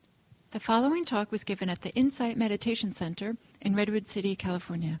The following talk was given at the Insight Meditation Center in Redwood City,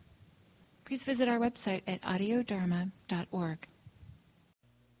 California. Please visit our website at audiodharma.org.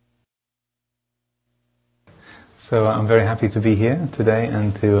 So I'm very happy to be here today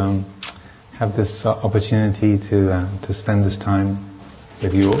and to have this opportunity to spend this time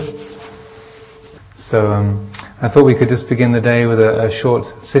with you all. So I thought we could just begin the day with a short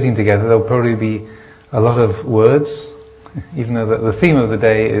sitting together. There'll probably be a lot of words, even though the theme of the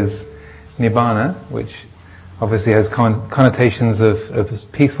day is Nibanna, which obviously has connotations of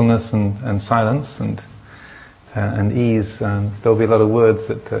peacefulness and silence and ease. There'll be a lot of words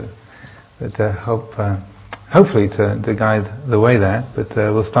that help, hopefully, to guide the way there. But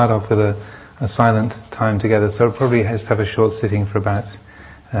we'll start off with a silent time together. So we'll probably just have a short sitting for about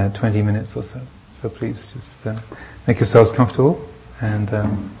 20 minutes or so. So please just make yourselves comfortable and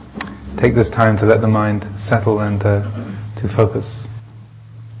take this time to let the mind settle and to focus.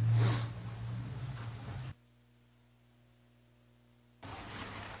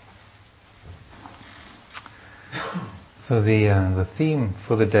 So the theme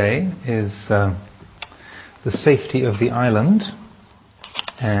for the day is the safety of the island,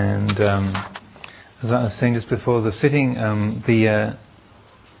 and as I was saying just before the sitting,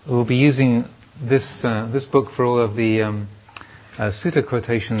 we'll be using this book for all of the sutta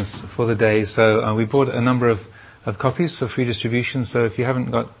quotations for the day. So we bought a number of copies for free distribution. So if you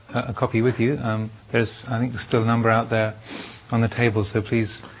haven't got a copy with you, there's still a number out there on the table. So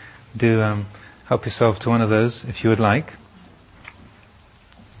please do help yourself to one of those if you would like.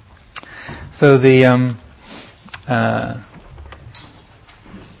 So the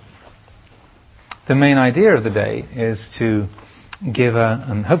main idea of the day is to give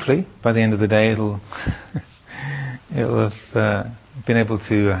and hopefully by the end of the day it'll have been able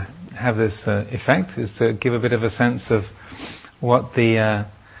to have this effect, is to give a bit of a sense of what the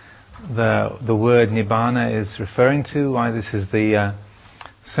word Nibanna is referring to, why this is the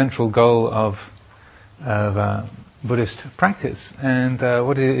central goal of Buddhist practice, and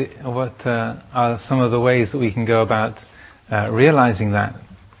what are some of the ways that we can go about realizing that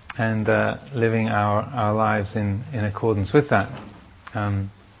and living our lives in accordance with that. I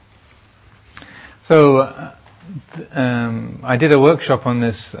did a workshop on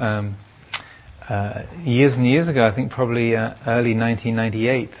this years and years ago, I think probably early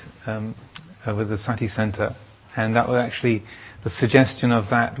 1998 with the Sati Center, and that was actually the suggestion of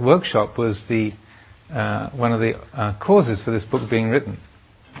that workshop was one of the causes for this book being written.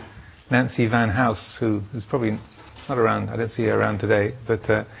 Nancy Van House, who's probably not around, I don't see her around today,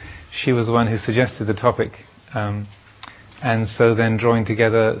 but she was the one who suggested the topic. And so then drawing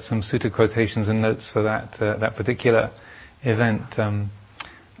together some sutta quotations and notes for that particular event,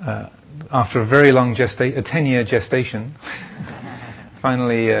 after a very long a 10-year gestation,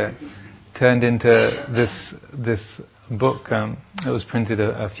 finally turned into this book that was printed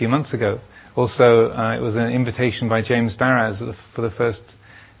a few months ago. Also, it was an invitation by James Baraz for the first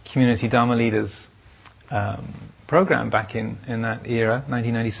Community Dharma Leaders program back in that era,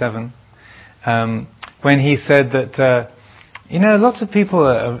 1997, when he said that lots of people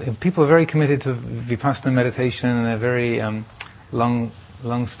are very committed to Vipassana meditation, and they're very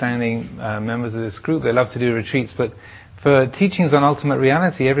long-standing members of this group. They love to do retreats, but for teachings on ultimate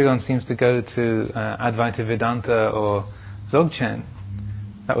reality, everyone seems to go to Advaita Vedanta or Dzogchen.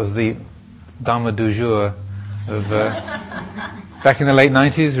 That was the Dharma du jour of back in the late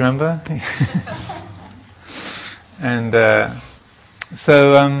 90s, remember? And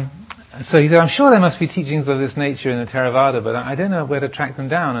so he said, I'm sure there must be teachings of this nature in the Theravada, but I don't know where to track them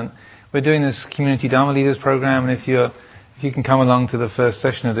down. And we're doing this Community Dharma Leaders program, and if you can come along to the first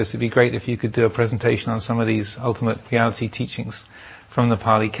session of this, it'd be great if you could do a presentation on some of these ultimate reality teachings from the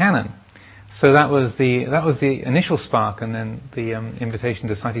Pali Canon. So that was the initial spark, and then the invitation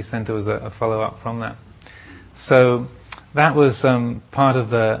to Sati Center was a follow-up from that. So that was part of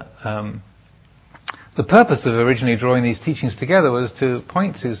the purpose of originally drawing these teachings together, was to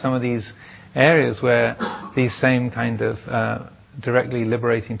point to some of these areas where these same kind of directly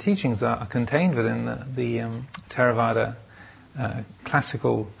liberating teachings are contained within the Theravada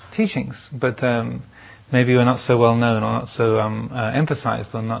classical teachings, but maybe were not so well known, or not so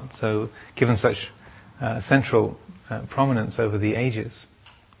emphasized, or not so given such central prominence over the ages.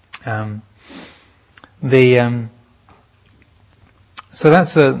 So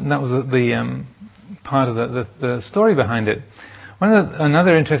that was the part of the story behind it.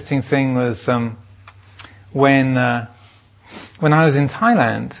 Another interesting thing was when I was in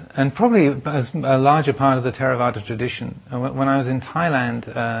Thailand, and probably as a larger part of the Theravada tradition, when I was in Thailand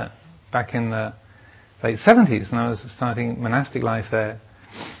back in the late 70s, and I was starting monastic life there,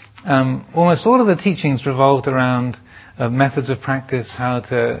 almost all of the teachings revolved around methods of practice, how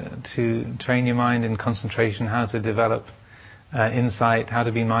to train your mind in concentration, how to develop insight, how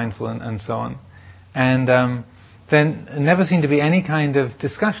to be mindful, and so on. And there never seemed to be any kind of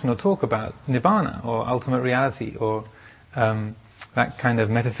discussion or talk about Nibanna or ultimate reality or that kind of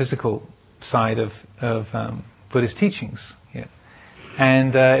metaphysical side of Buddhist teachings. Yeah.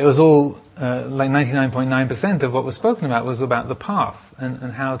 And it was all, like 99.9% of what was spoken about was about the path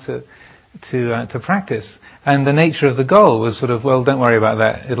and how to practice. And the nature of the goal was sort of, well, don't worry about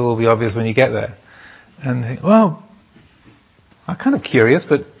that, it'll all be obvious when you get there. And, well, I'm kind of curious,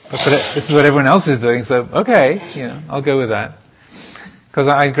 but this is what everyone else is doing, so okay, I'll go with that. Because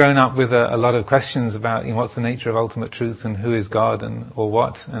I'd grown up with a lot of questions about what's the nature of ultimate truth and who is God or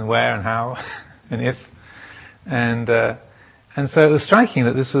what and where and how and if. And so it was striking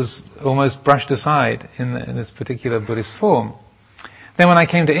that this was almost brushed aside in this particular Buddhist form. Then when I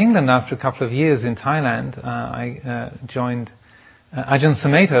came to England after a couple of years in Thailand, I joined Ajahn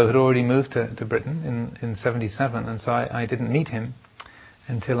Sumedho, had already moved to Britain in 77, and so I didn't meet him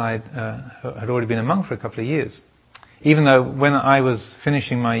until I had already been a monk for a couple of years. Even though when I was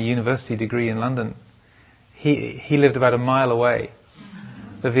finishing my university degree in London, he lived about a mile away.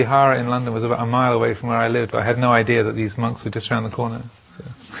 The Vihara in London was about a mile away from where I lived. I had no idea that these monks were just around the corner. So.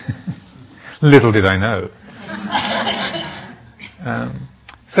 Little did I know.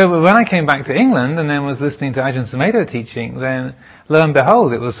 So when I came back to England and then was listening to Ajahn Sumedho teaching, then lo and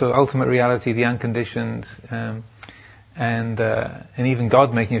behold, it was sort of ultimate reality, the unconditioned, and even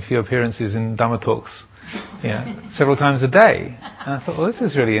God making a few appearances in Dhamma talks, several times a day. And I thought, well, this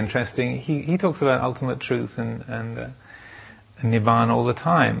is really interesting. He talks about ultimate truth and Nibbana all the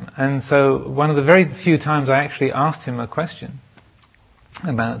time. And so one of the very few times I actually asked him a question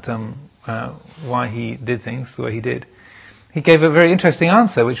about why he did things the way he did, he gave a very interesting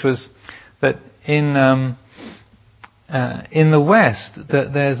answer, which was that in the West,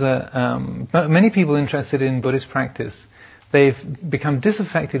 that there's many people interested in Buddhist practice. They've become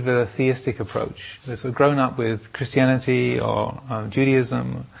disaffected with a theistic approach. They've sort of grown up with Christianity or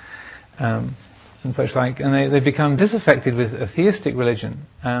Judaism and such like, and they've become disaffected with a theistic religion,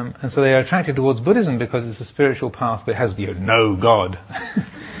 and so they are attracted towards Buddhism because it's a spiritual path that has no God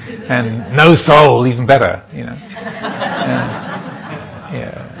and no soul, even better,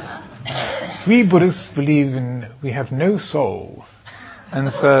 We Buddhists believe we have no soul,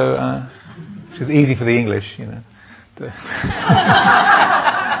 and so which is easy for the English,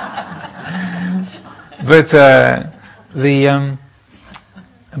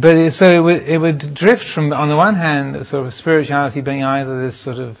 But so it would drift from, on the one hand, sort of spirituality being either this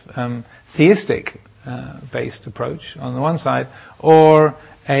sort of theistic based approach on the one side, or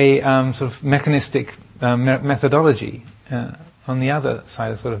a sort of mechanistic methodology on the other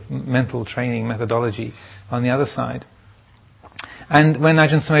side, a sort of mental training methodology on the other side. And when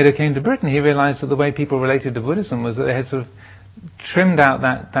Ajahn Sumedho came to Britain, he realized that the way people related to Buddhism was that they had sort of trimmed out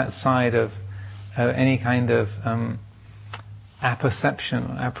that side of any kind of apperception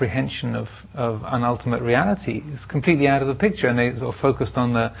or apprehension of an ultimate reality. It's completely out of the picture, and they sort of focused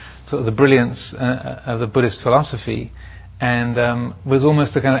on the sort of the brilliance of the Buddhist philosophy, and was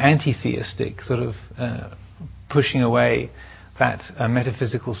almost a kind of anti-theistic sort of pushing away that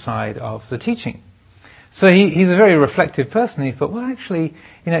metaphysical side of the teaching. So he's a very reflective person. He thought, well, actually,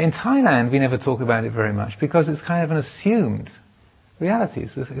 in Thailand we never talk about it very much because it's kind of an assumed reality.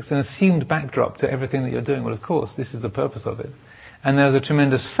 It's an assumed backdrop to everything that you're doing. Well, of course, this is the purpose of it. And there's a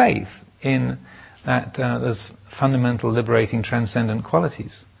tremendous faith in that there's fundamental, liberating, transcendent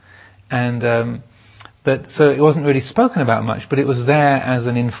qualities. And but so it wasn't really spoken about much, but it was there as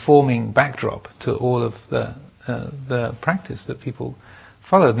an informing backdrop to all of the practice that people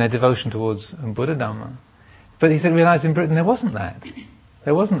followed in their devotion towards Buddha Dhamma. But he said, realized in Britain there wasn't that.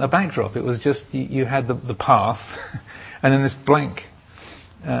 There wasn't a backdrop. It was just you had the path, and then this blank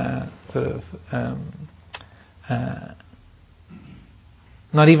sort of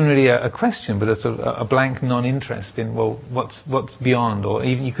not even really a question, but a sort of a blank non-interest in, well, what's beyond, or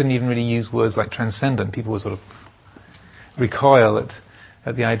even you couldn't even really use words like transcendent. People would sort of recoil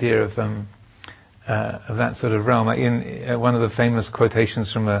at the idea of that sort of realm. In one of the famous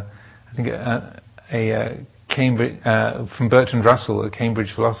quotations from a Cambridge from Bertrand Russell, a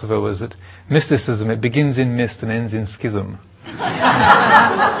Cambridge philosopher, was that mysticism, it begins in mist and ends in schism.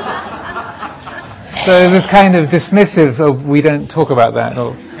 So this kind of dismissive, we don't talk about that,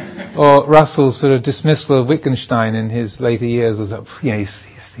 or Russell's sort of dismissal of Wittgenstein in his later years was that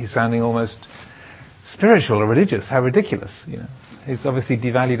he's sounding almost spiritual or religious. How ridiculous! He's obviously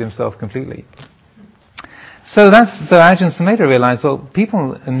devalued himself completely. So Ajahn Sumedho realized, well,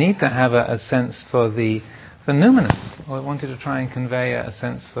 people need to have a sense for the numinous, or wanted to try and convey a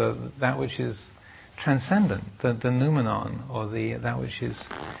sense for that which is transcendent, the noumenon, or that which is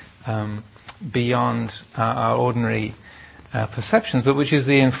beyond our ordinary perceptions, but which is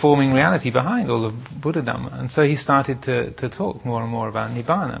the informing reality behind all of Buddha Dhamma. And so he started to talk more and more about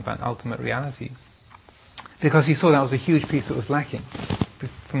Nibbana, about ultimate reality, because he saw that was a huge piece that was lacking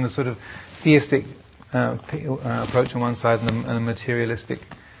from the sort of theistic approach on one side and the materialistic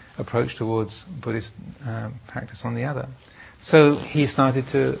approach towards Buddhist practice on the other. So he started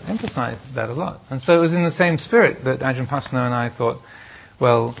to emphasize that a lot. And so it was in the same spirit that Ajahn Pasano and I thought,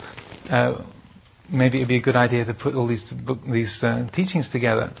 well, maybe it would be a good idea to put all these teachings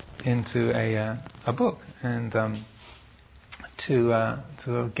together into a book, and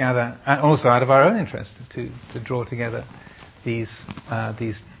to gather, and also out of our own interest, to draw together these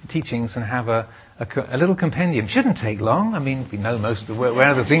teachings and have a little compendium. Shouldn't take long. I mean, we know most of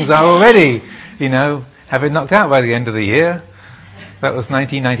where the things are already. Have it knocked out by the end of the year. That was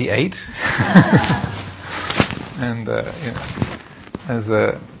 1998. And as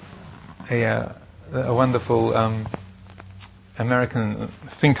a wonderful American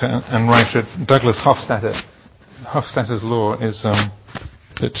thinker and writer, Douglas Hofstadter's law is that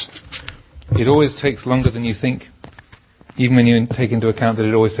it always takes longer than you think, even when you take into account that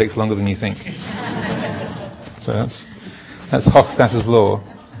it always takes longer than you think. So that's Hofstadter's law,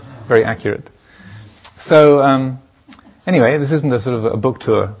 very accurate. So anyway, this isn't a sort of a book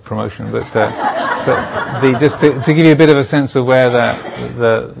tour promotion, but just to give you a bit of a sense of where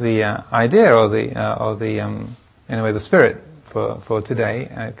the idea or the spirit for today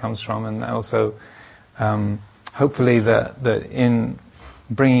comes from, and also hopefully that in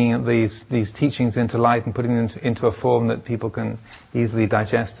bringing these teachings into light and putting them into a form that people can easily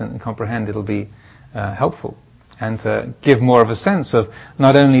digest and comprehend, it'll be helpful, and to give more of a sense of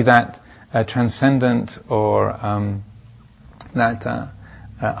not only that transcendent or that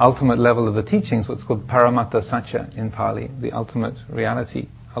ultimate level of the teachings, what's called paramatta satya in Pali, the ultimate reality,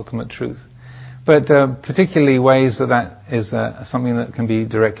 ultimate truth, but particularly ways that is something that can be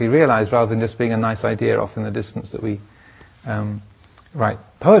directly realized rather than just being a nice idea off in the distance that we write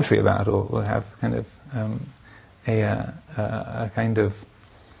poetry about or have kind of a kind of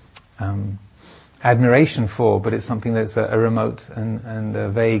admiration for, but it's something that's a remote and a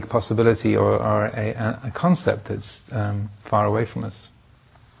vague possibility or a concept that's far away from us.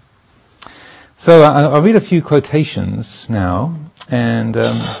 So I'll read a few quotations now, and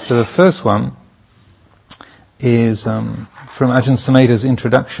so the first one is from Ajahn Sumedho's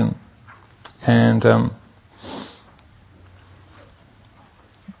introduction, and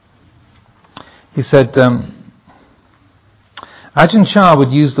he said, Ajahn Chah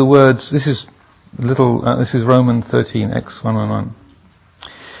would use the words, this is Romans 13, X111.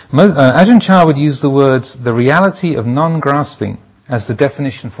 Ajahn Chah would use the words, the reality of non-grasping, as the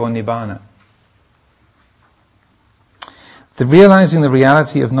definition for Nibbana. The realizing the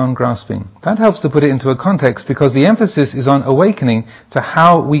reality of non-grasping. That helps to put it into a context, because the emphasis is on awakening to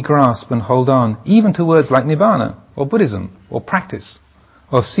how we grasp and hold on, even to words like Nibbana, or Buddhism, or practice,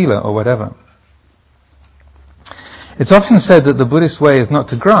 or Sila, or whatever. It's often said that the Buddhist way is not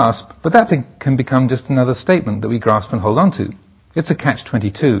to grasp, but that can become just another statement that we grasp and hold on to. It's a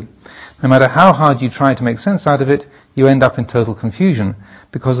catch-22. No matter how hard you try to make sense out of it, you end up in total confusion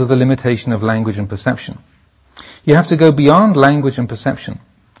because of the limitation of language and perception. You have to go beyond language and perception,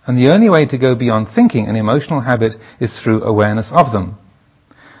 and the only way to go beyond thinking and emotional habit is through awareness of them.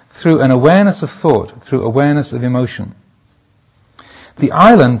 Through an awareness of thought, through awareness of emotion. The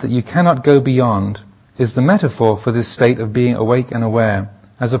island that you cannot go beyond is the metaphor for this state of being awake and aware,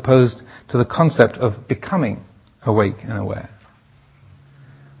 as opposed to the concept of becoming awake and aware.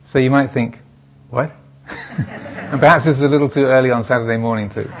 So you might think, what? And perhaps it's a little too early on Saturday morning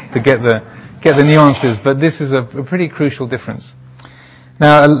to get the nuances, but this is a pretty crucial difference.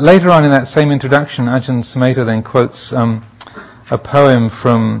 Now, later on in that same introduction, Ajahn Sumedho then quotes a poem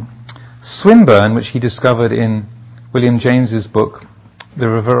from Swinburne, which he discovered in William James's book, The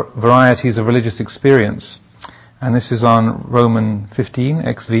Varieties of Religious Experience. And this is on Roman 15,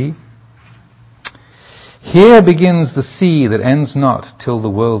 XV. Here begins the sea that ends not till the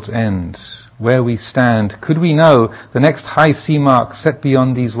world's end. Where we stand, could we know the next high sea mark set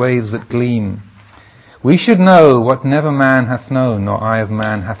beyond these waves that gleam? We should know what never man hath known, nor eye of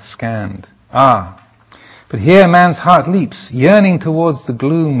man hath scanned. Ah, but here man's heart leaps, yearning towards the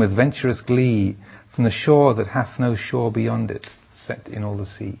gloom with venturous glee, from the shore that hath no shore beyond it, set in all the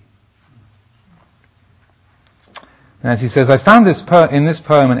sea. And as he says, I found in this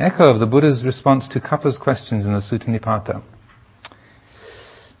poem an echo of the Buddha's response to Kappa's questions in the Sutta Nipata.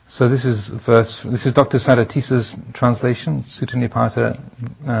 So this is Dr. Sadatisa's translation, Sutta Nipata,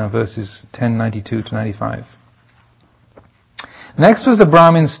 verses 1092 to 95. Next was the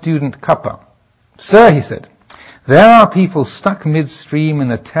Brahmin student Kappa. Sir, he said, there are people stuck midstream in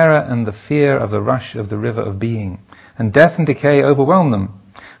the terror and the fear of the rush of the river of being, and death and decay overwhelm them.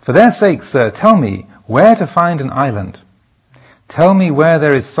 For their sake, sir, tell me where to find an island. Tell me where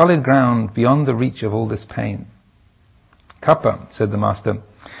there is solid ground beyond the reach of all this pain. Kappa, said the master,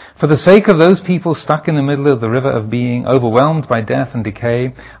 for the sake of those people stuck in the middle of the river of being, overwhelmed by death and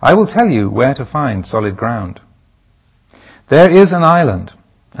decay, I will tell you where to find solid ground. There is an island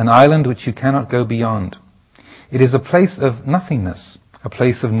which you cannot go beyond. It is a place of nothingness, a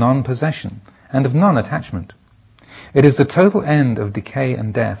place of non-possession and of non-attachment. It is the total end of decay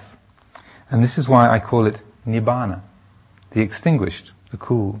and death, and this is why I call it Nibanna, the extinguished, the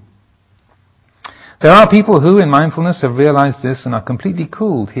cool. There are people who, in mindfulness, have realized this and are completely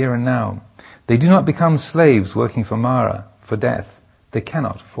cooled here and now. They do not become slaves working for Mara, for death. They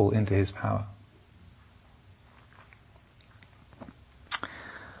cannot fall into his power.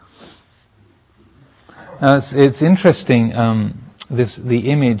 It's interesting,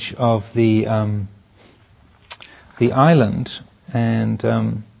 the image of the island, and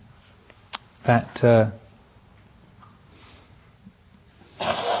that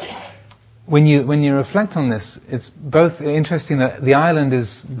when you reflect on this, it's both interesting that the island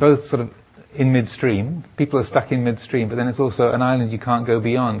is both sort of in midstream. People are stuck in midstream, but then it's also an island you can't go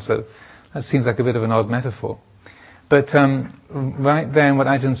beyond. So that seems like a bit of an odd metaphor. But right there in what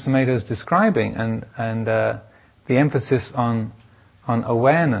Ajahn Sumedho is describing, and the emphasis on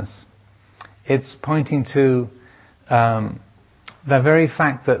awareness, it's pointing to the very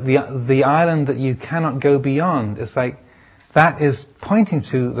fact that the island that you cannot go beyond, it's like that is pointing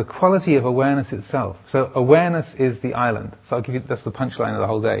to the quality of awareness itself. So awareness is the island. So I'll give you, that's the punchline of the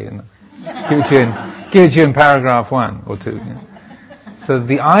whole day. Give it to you in paragraph 1 or 2. Yeah. So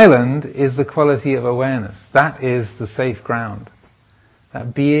the island is the quality of awareness. That is the safe ground.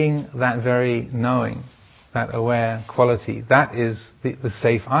 That being, that very knowing, that aware quality, that is the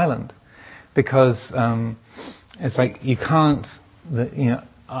safe island. Because it's like you can't,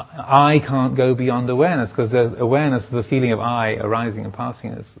 I can't go beyond awareness, because there's awareness of the feeling of I arising and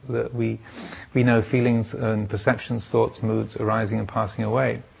passing us. That we know feelings and perceptions, thoughts, moods arising and passing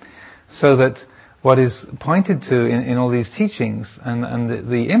away. So that what is pointed to in all these teachings, and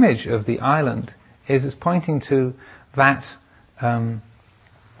the image of the island, is it's pointing to that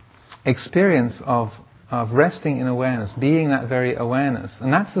experience of resting in awareness, being that very awareness,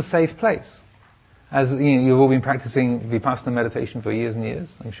 and that's the safe place. As you've all been practicing Vipassana meditation for years and years,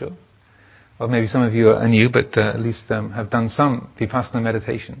 I'm sure. Well, maybe some of you are new, but at least have done some Vipassana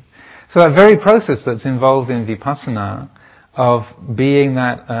meditation. So that very process that's involved in Vipassana, of being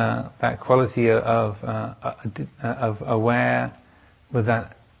that quality of aware, with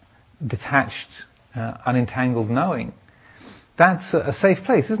that detached, unentangled knowing, that's a safe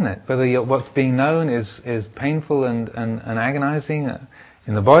place, isn't it? Whether what's being known is painful and agonizing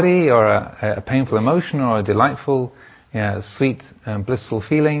in the body, or a painful emotion, or a delightful, sweet, blissful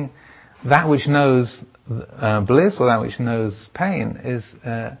feeling, that which knows bliss or that which knows pain is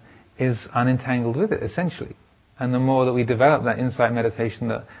unentangled with it, essentially. And the more that we develop that insight meditation,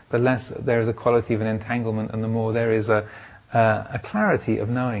 the less there is a quality of an entanglement, and the more there is a clarity of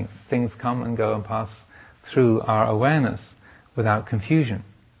knowing. Things come and go and pass through our awareness without confusion.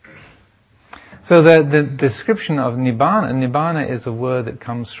 So the description of Nibbana is a word that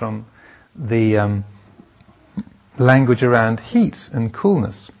comes from the language around heat and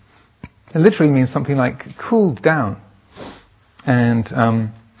coolness. It literally means something like cooled down. And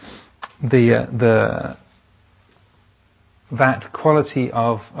that quality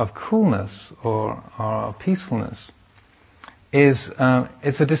of coolness or peacefulness is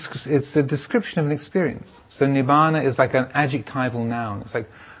it's a description of an experience. So Nibbana is like an adjectival noun. It's like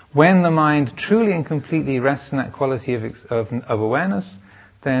when the mind truly and completely rests in that quality of awareness,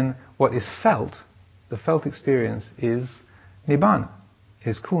 then what is felt, the felt experience, is Nibbana,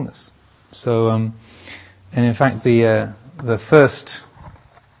 is coolness. So, and in fact, the first,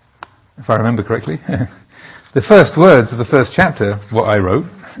 if I remember correctly, the first words of the first chapter, what I wrote,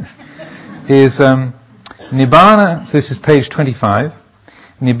 is Nibbana. So this is page 25.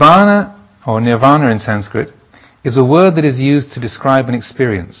 Nibbana, or nirvana in Sanskrit, is a word that is used to describe an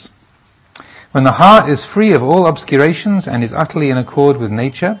experience. When the heart is free of all obscurations and is utterly in accord with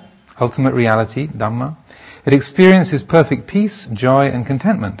nature, ultimate reality, Dhamma, it experiences perfect peace, joy and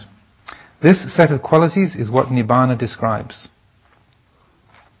contentment. This set of qualities is what Nibbana describes.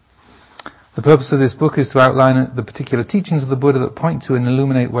 The purpose of this book is to outline the particular teachings of the Buddha that point to and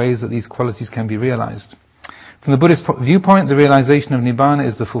illuminate ways that these qualities can be realized. From the Buddhist viewpoint, the realization of Nibbana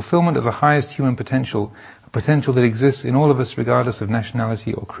is the fulfillment of the highest human potential, a potential that exists in all of us regardless of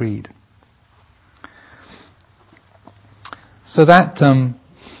nationality or creed. So that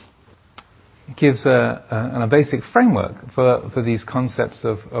gives a basic framework for these concepts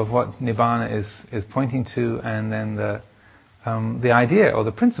of what Nibbana is pointing to, and then the idea or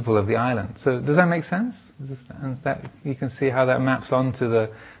the principle of the island. So does that make sense? And that you can see how that maps onto the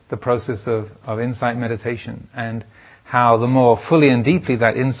process of insight meditation, and how the more fully and deeply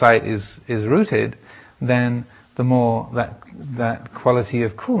that insight is rooted, then the more that quality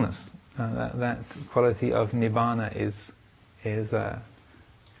of coolness, that quality of Nibbana is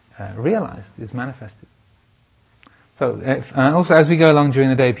realized, is manifested. So, also as we go along during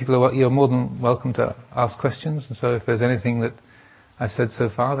the day, you're more than welcome to ask questions. And so, if there's anything that I've said so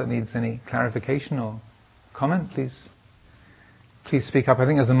far that needs any clarification or comment, please speak up. I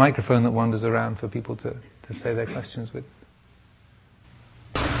think there's a microphone that wanders around for people to say their questions with.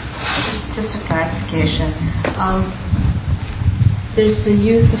 Just a clarification. There's the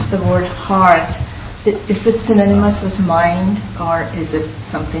use of the word heart. Is it synonymous with mind, or is it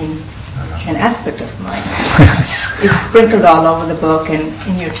something, an aspect of mind? It's sprinkled all over the book and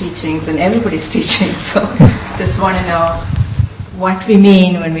in your teachings and everybody's teaching. So just want to know what we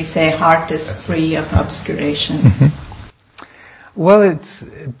mean when we say heart is free of obscuration. Well,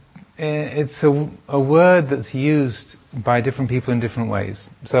 it's a word that's used by different people in different ways.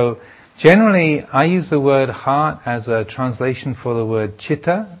 So generally, I use the word heart as a translation for the word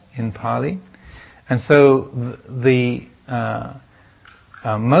chitta in Pali. And so the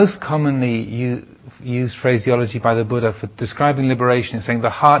most commonly used phraseology by the Buddha for describing liberation is saying the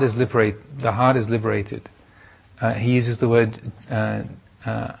heart is liberated. The heart is liberated. He uses the word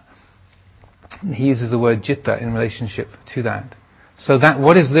citta in relationship to that. So that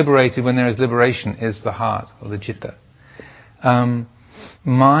what is liberated when there is liberation is the heart, or the citta.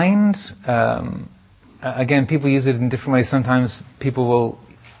 Mind, again, people use it in different ways. Sometimes people will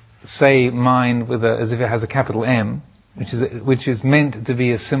say mind as if it has a capital M, which is meant to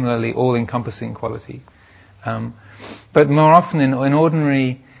be a similarly all-encompassing quality. But more often in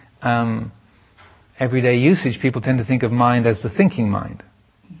ordinary everyday usage, people tend to think of mind as the thinking mind.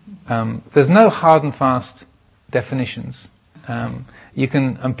 There's no hard and fast definitions.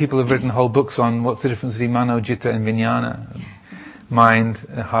 People have written whole books on what's the difference between mano, citta, and vijnana, mind,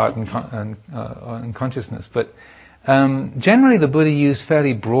 heart, and consciousness. But generally, the Buddha used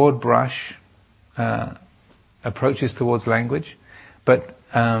fairly broad brush approaches towards language. But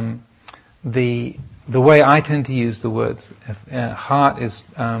the way I tend to use the words heart is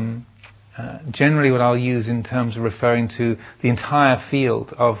generally what I'll use in terms of referring to the entire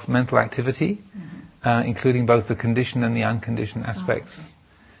field of mental activity, including both the conditioned and the unconditioned aspects. Okay.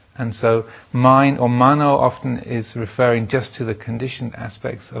 And so mind or mano often is referring just to the conditioned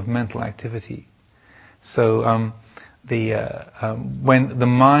aspects of mental activity. So when the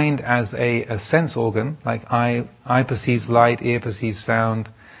mind as a sense organ, like eye perceives light, ear perceives sound,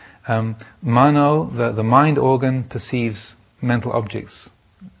 mano, the mind organ, perceives mental objects,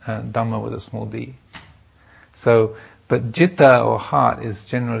 Dhamma with a small d. So, but citta or heart is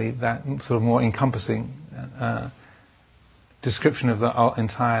generally that sort of more encompassing description of the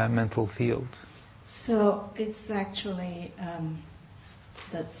entire mental field. So it's actually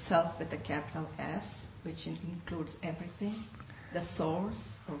the self with a capital S, which includes everything, the source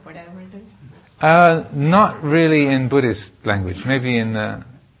or whatever it is. Not really in Buddhist language. Maybe in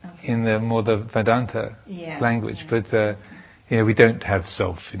the more the Vedanta language, but we don't have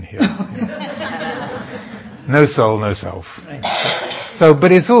self in here. No soul, no self. Right. So,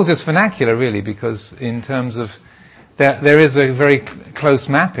 but it's all just vernacular, really, because in terms of there is a very close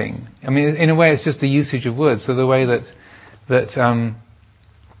mapping. I mean, in a way, it's just a usage of words. So the way that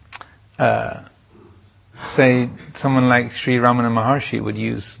say someone like Sri Ramana Maharshi would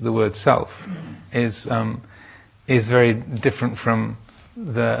use the word self is very different from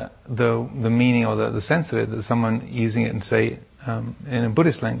the meaning or the sense of it that someone using it and say in a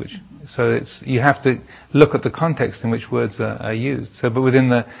Buddhist language. So you have to look at the context in which words are used. So, but within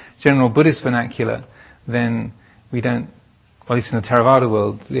the general Buddhist vernacular, then we don't, or at least in the Theravada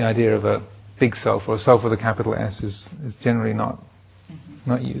world, the idea of a big self or a self with a capital S is generally not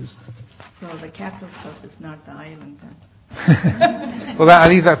used. So the capital self is not the island then? Well, I'll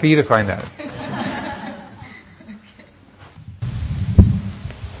leave that for you to find out.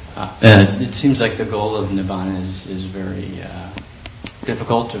 It seems like the goal of Nibbana is very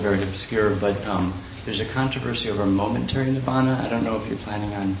difficult or very obscure, but there's a controversy over momentary Nibbana. I don't know if you're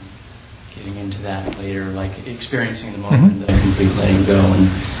planning on getting into that later, like experiencing the moment, the complete letting go, and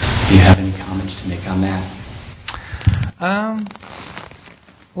do you have any comments to make on that?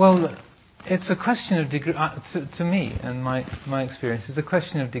 Well, it's a question of degree. To me, and my experience, it's a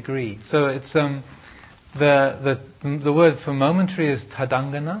question of degree. So it's the word for momentary is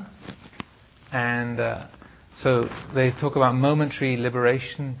tadangana, and so they talk about momentary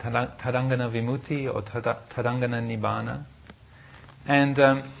liberation, tadangana vimutti, or tadangana nibbana, and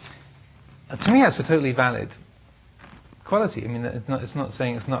to me that's a totally valid quality. I mean, it's not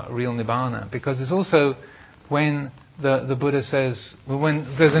saying it's not real nibbana, because it's also when the Buddha says, when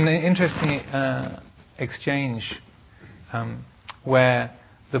there's an interesting exchange where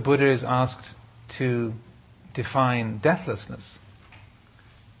the Buddha is asked to define deathlessness,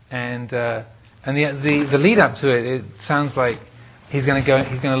 and the lead up to it sounds like he's going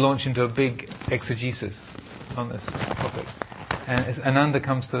to launch into a big exegesis on this topic, and Ananda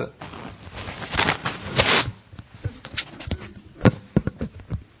comes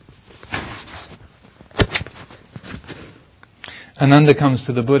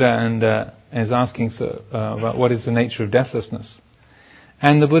to the Buddha and is asking about what is the nature of deathlessness.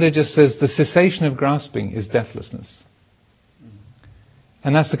 And the Buddha just says the cessation of grasping is deathlessness.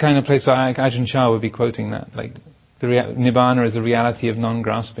 And that's the kind of place where Ajahn Chah would be quoting that, like Nibbana is the reality of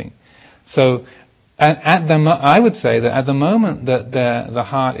non-grasping. So I would say that at the moment that the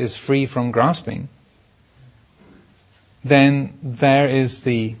heart is free from grasping, then there is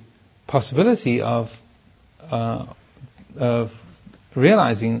the possibility of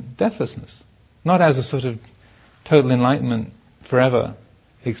realizing deathlessness, not as a sort of total enlightenment forever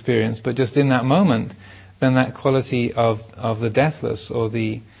experience, but just in that moment, then that quality of the deathless, or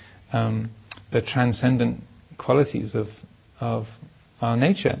the transcendent qualities of our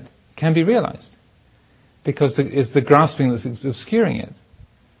nature can be realized, because it's the grasping that's obscuring it.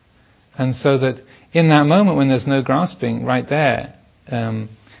 And so that in that moment when there's no grasping, right there, in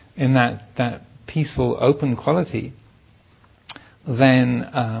that peaceful, open quality, then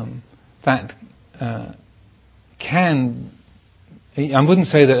that can... I wouldn't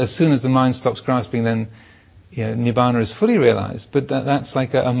say that as soon as the mind stops grasping, then Nibbana is fully realized, but that's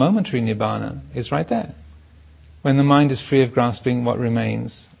like a momentary Nibbana is right there. When the mind is free of grasping, what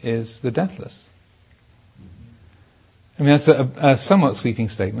remains is the deathless. I mean, that's a somewhat sweeping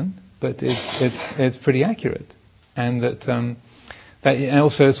statement, but it's pretty accurate, and that and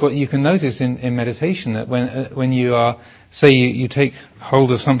also it's what you can notice in meditation, that when you are, say you take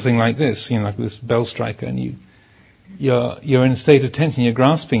hold of something like this, like this bell striker, and you're in a state of tension, you're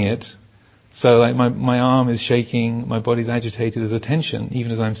grasping it. So like my arm is shaking, my body's agitated, there's a tension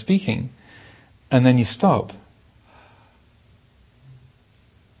even as I'm speaking, and then you stop.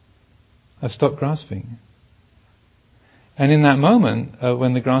 I've stopped grasping. And in that moment,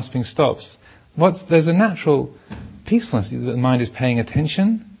 when the grasping stops, there's a natural peacefulness. The mind is paying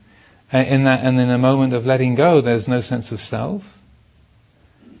attention, and in a moment of letting go, there's no sense of self.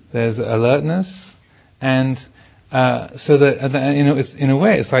 There's alertness, and so that in a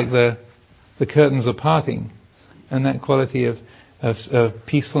way, it's like the curtains are parting, and that quality of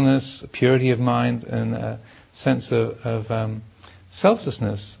peacefulness, purity of mind, and a sense of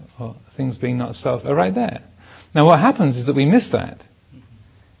selflessness, or things being not self, are right there. Now, what happens is that we miss that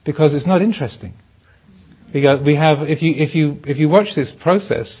because it's not interesting. We have if you watch this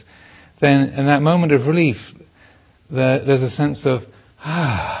process, then in that moment of relief, there's a sense of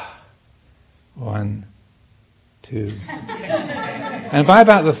 1, 2, and by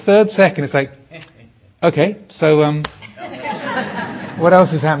about the third second, it's like, okay, so what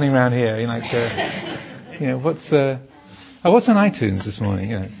else is happening around here? What's on iTunes this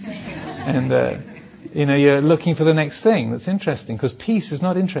morning? And you're looking for the next thing that's interesting, because peace is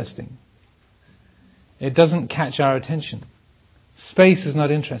not interesting. It doesn't catch our attention. Space is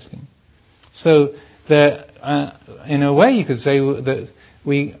not interesting. So in a way, you could say that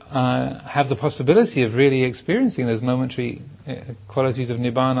we have the possibility of really experiencing those momentary qualities of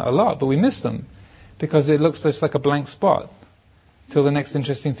Nibbana a lot, but we miss them because it looks just like a blank spot till the next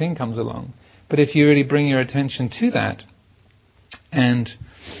interesting thing comes along. But if you really bring your attention to that and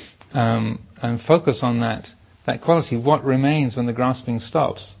focus on that quality, what remains when the grasping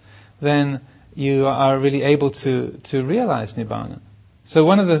stops, then you are really able to realize Nibbana. So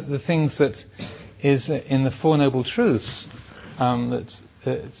one of the things that is in the Four Noble Truths that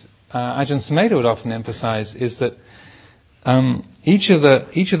Ajahn Sumedho would often emphasize is that each of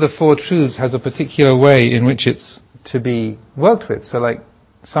the four truths has a particular way in which it's to be worked with. So like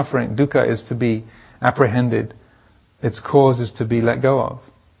suffering, dukkha, is to be apprehended its cause is to be let go of.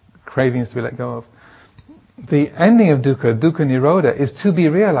 Craving is to be let go of. The ending of dukkha, dukkha nirodha, is to be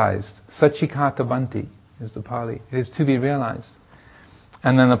realized. Sachikata bhanti is the Pali. It is to be realized.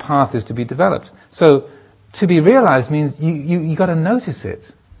 And then the path is to be developed. So, to be realized means you got to notice it.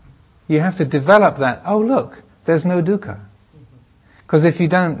 You have to develop that, oh look, there's no dukkha. Because if you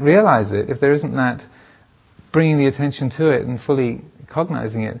don't realize it, if there isn't that bringing the attention to it and fully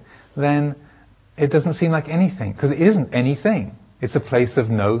cognizing it, then it doesn't seem like anything. Because it isn't anything. It's a place of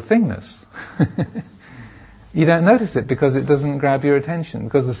no thingness. You don't notice it because it doesn't grab your attention.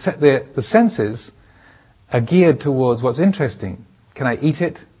 Because the senses are geared towards what's interesting. Can I eat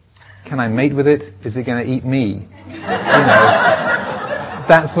it? Can I mate with it? Is it going to eat me?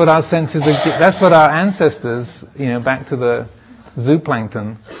 That's what our senses are. That's what our ancestors, back to the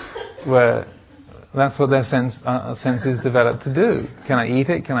zooplankton, that's what their senses developed to do. Can I eat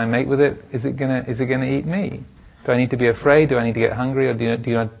it? Can I mate with it? Is it going to eat me? Do I need to be afraid? Do I need to get hungry? Or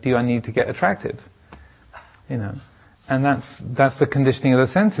do I need to get attracted? And that's the conditioning of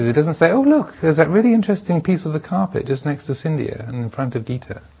the senses. It doesn't say, oh look, there's that really interesting piece of the carpet just next to Scindia and in front of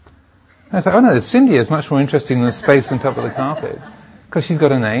Gita. And it's like, oh no, Scindia is much more interesting than the space on top of the carpet. Because she's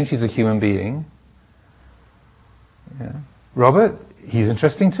got a name, she's a human being. Yeah. Robert, he's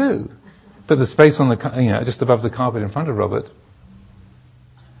interesting too. But the space on the, just above the carpet in front of Robert,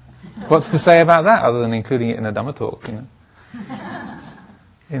 what's to say about that other than including it in a Dhamma talk,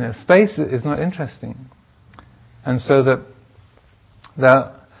 space is not interesting. And so that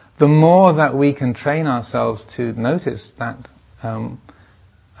the more that we can train ourselves to notice that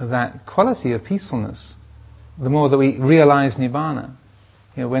quality of peacefulness, the more that we realize Nibbana.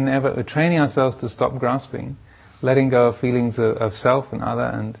 Whenever we're training ourselves to stop grasping, letting go of feelings of self and other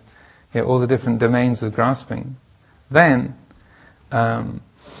and all the different domains of grasping, then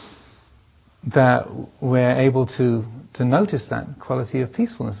that we're able to notice that quality of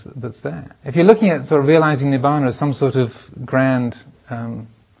peacefulness that's there. If you're looking at sort of realizing Nibbana as some sort of grand sort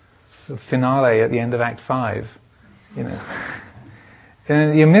of finale at the end of Act 5,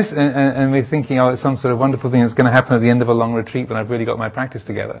 and you miss, and we're thinking, oh, it's some sort of wonderful thing that's going to happen at the end of a long retreat when I've really got my practice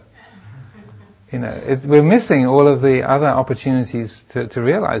together. We're missing all of the other opportunities to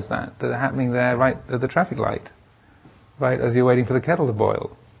realize that are happening there right at the traffic light, right as you're waiting for the kettle to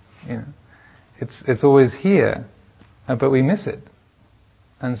boil. It's always here, but we miss it.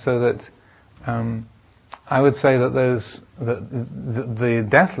 And so that I would say that the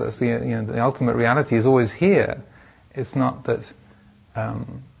deathless, the ultimate reality is always here. It's not that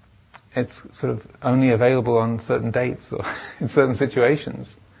it's sort of only available on certain dates or in certain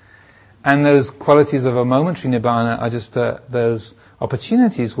situations. And those qualities of a momentary Nibbana are just those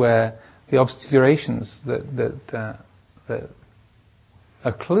opportunities where the obscurations that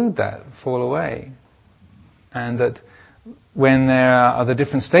occlude that fall away. And that when there are the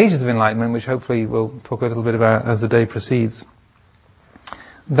different stages of enlightenment, which hopefully we'll talk a little bit about as the day proceeds,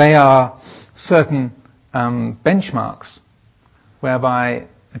 they are certain benchmarks whereby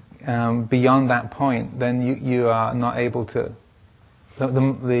beyond that point, then you are not able to...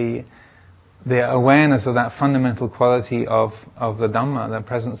 The awareness of that fundamental quality of the Dhamma, the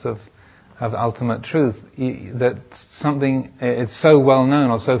presence of ultimate truth, that something, it's so well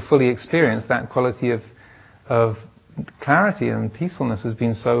known or so fully experienced, that quality of clarity and peacefulness has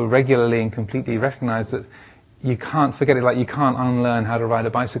been so regularly and completely recognized that you can't forget it, like you can't unlearn how to ride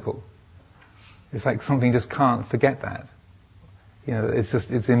a bicycle. It's like something just can't forget that.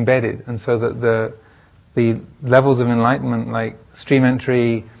 It's embedded, and so that the levels of enlightenment, like stream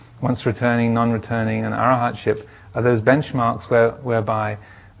entry, once returning, non-returning, and arahatship, are those benchmarks whereby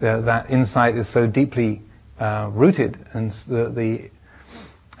that insight is so deeply rooted, and the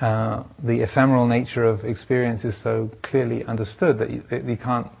ephemeral nature of experience is so clearly understood that you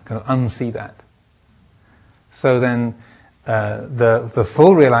can't kind of unsee that. So then, the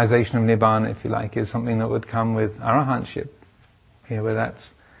full realization of Nibbana, if you like, is something that would come with arahantship, where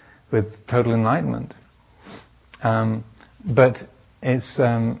that's with total enlightenment. But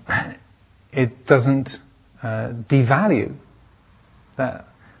it doesn't devalue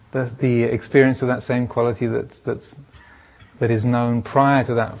the experience of that same quality that is known prior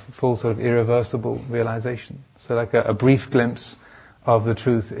to that full sort of irreversible realization. So like a brief glimpse of the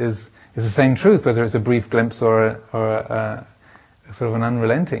truth is the same truth, whether it's a brief glimpse or a sort of an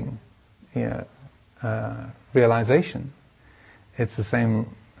unrelenting realization. It's the same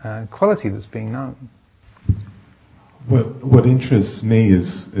quality that's being known. What interests me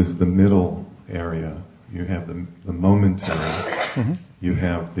is the middle area. You have the momentary, mm-hmm. You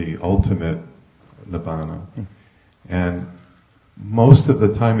have the ultimate Nibbana, and most of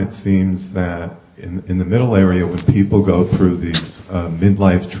the time it seems that in the middle area, when people go through these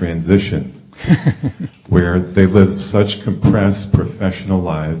midlife transitions, where they live such compressed professional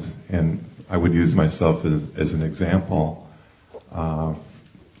lives, and I would use myself as an example.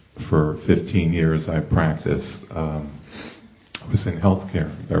 For 15 years I practiced. I was in healthcare,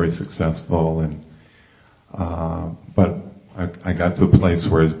 very successful, and but I got to a place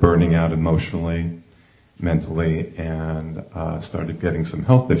where I was burning out emotionally, mentally, and started getting some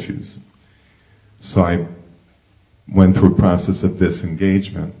health issues. So I went through a process of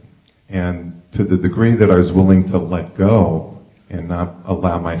disengagement, and to the degree that I was willing to let go and not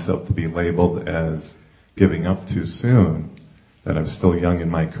allow myself to be labeled as giving up too soon, that I'm still young in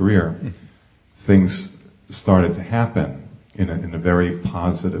my career, things started to happen in a very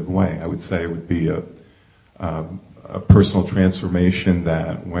positive way. I would say it would be a personal transformation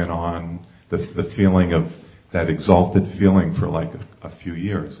that went on, the feeling of that exalted feeling for like a few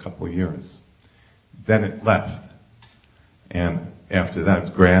years, couple of years. Then it left. And after that, I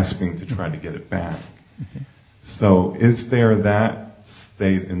was grasping to try to get it back. So is there that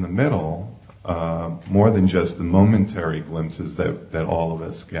state in the middle, more than just the momentary glimpses that all of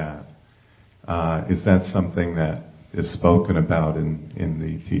us get? Is that something that is spoken about in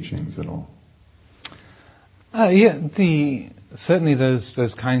the teachings at all? Certainly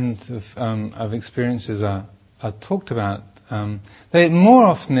those kinds of experiences are talked about. More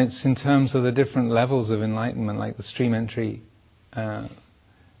often it's in terms of the different levels of enlightenment, like the stream entry and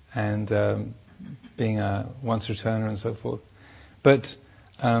being a once returner and so forth. But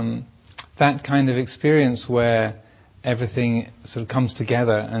that kind of experience where everything sort of comes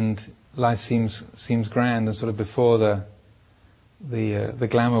together and life seems grand, and sort of before the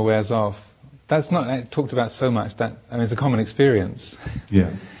glamour wears off, that's not talked about so much. It's a common experience.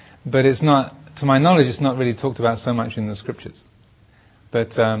 Yes. But it's not, to my knowledge, it's not really talked about so much in the scriptures.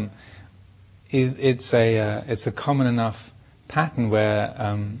 But it's a common enough pattern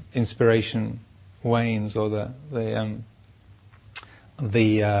where inspiration wanes, or the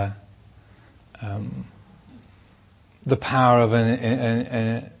power of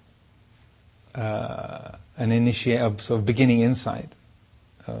an initiate, of sort of beginning insight,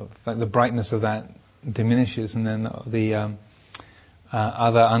 like the brightness of that diminishes, and then the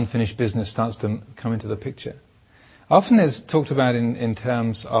other unfinished business starts to come into the picture. Often it's talked about in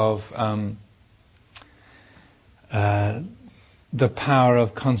terms of the power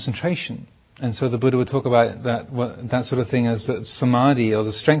of concentration. And so the Buddha would talk about that sort of thing as that samadhi, or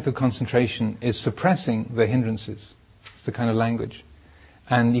the strength of concentration, is suppressing the hindrances. It's the kind of language.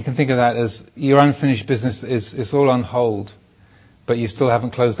 And you can think of that as your unfinished business is all on hold, but you still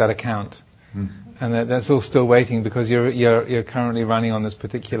haven't closed that account. And that's all still waiting because you're currently running on this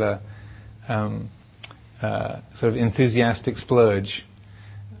particular sort of enthusiastic splurge.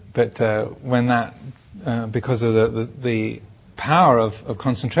 But when that, because of the power of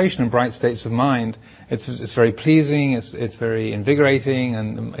concentration and bright states of mind, it's very pleasing, it's very invigorating,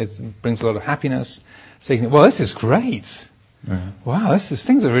 and it brings a lot of happiness. So you think, well, this is great. Yeah. Wow,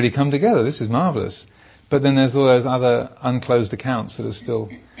 things have really come together. This is marvelous. But then there's all those other unclosed accounts that are still,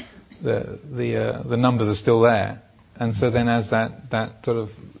 the numbers are still there. And so then as that sort of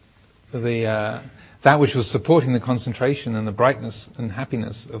that which was supporting the concentration and the brightness and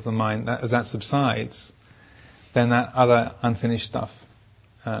happiness of the mind, as that subsides, then that other unfinished stuff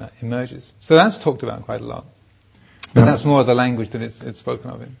emerges. So that's talked about quite a lot. But that's more of the language that it's spoken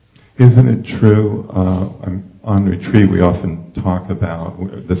of in. Isn't it true, on retreat we often talk about,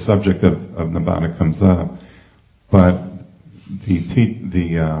 the subject of Nibanna comes up, but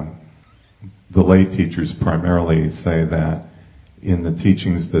the lay teachers primarily say that in the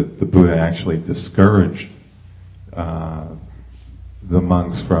teachings that the Buddha actually discouraged the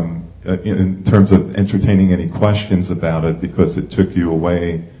monks from, in terms of entertaining any questions about it, because it took you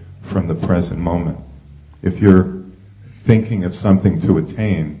away from the present moment. If you're thinking of something to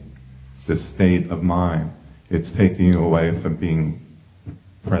attain, the state of mind, it's taking you away from being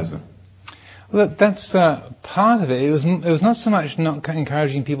present. Well, that's part of it. It was not so much not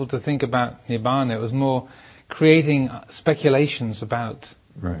encouraging people to think about Nibbana. It was more creating speculations about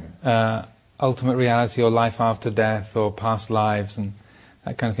ultimate reality, or life after death, or past lives, and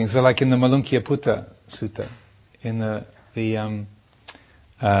that kind of thing. So, like in the Malunkyaputta Sutta, in the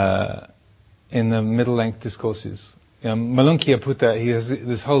middle-length discourses, Malunkyaputta, he has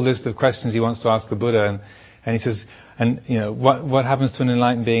this whole list of questions he wants to ask the Buddha, and he says, what happens to an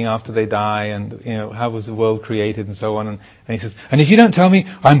enlightened being after they die, and how was the world created, and so on, and he says, and if you don't tell me,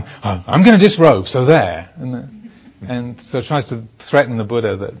 I'm going to disrobe, so there, and so tries to threaten the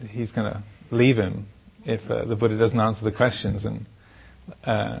Buddha that he's going to leave him if the Buddha doesn't answer the questions, and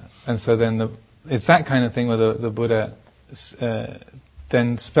so then it's that kind of thing where the Buddha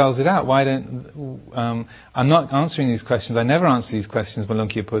then spells it out. Why don't I'm not answering these questions. I never answer these questions,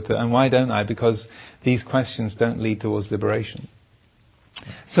 Malunkyaputta. Putta. And why don't I? Because these questions don't lead towards liberation.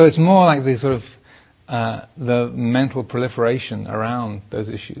 So it's more like the sort of the mental proliferation around those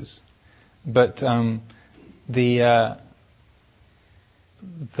issues. But so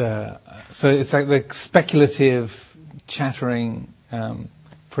it's like the speculative, chattering,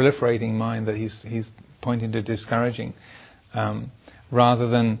 proliferating mind that he's pointing to discouraging, rather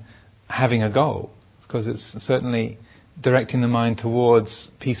than having a goal, because it's certainly directing the mind towards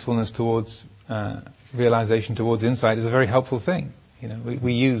peacefulness, towards realization, towards insight is a very helpful thing.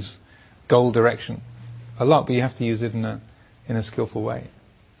 We use goal direction a lot, but you have to use it in a skillful way.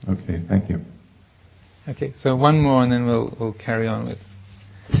 Okay, thank you. Okay, so one more, and then we'll carry on with.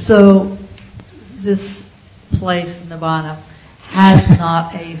 So this place, Nibanna, has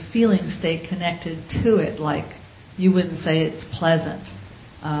not a feeling state connected to it, like you wouldn't say it's pleasant.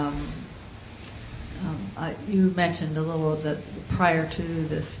 You mentioned a little that prior to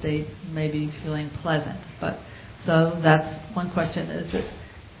this state, maybe feeling pleasant, but so that's one question: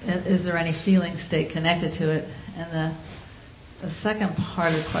 is there any feeling state connected to it? And the second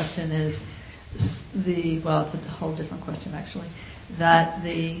part of the question is it's a whole different question actually. That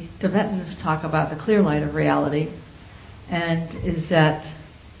the Tibetans talk about the clear light of reality, and is that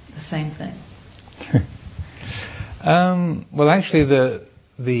the same thing? Well, actually,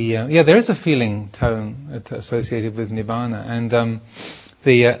 there is a feeling tone associated with Nibbana, and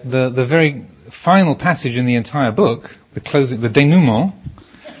the very final passage in the entire book, the closing, the denouement,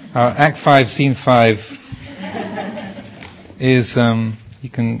 Act 5, Scene 5, is you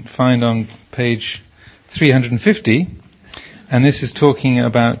can find on page 350, and this is talking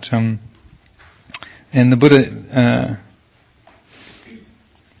about and the Buddha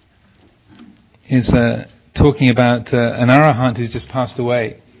is talking about an arahant who's just passed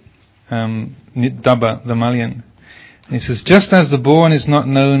away, Nibanna, the Malian. And he says, just as the bourne is not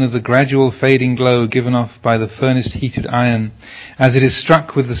known of the gradual fading glow given off by the furnace-heated iron, as it is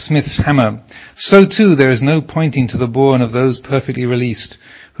struck with the smith's hammer, so too there is no pointing to the bourne of those perfectly released,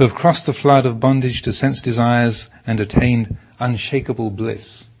 who have crossed the flood of bondage to sense desires and attained unshakable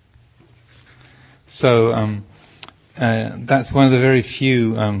bliss. So that's one of the very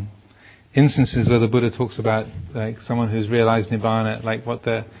few instances where the Buddha talks about like someone who's realized Nibbana, like what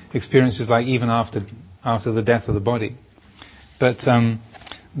the experience is like even after the death of the body. But in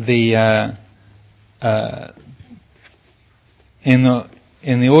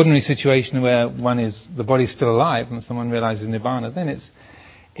the ordinary situation where the body's still alive and someone realizes Nibbana, then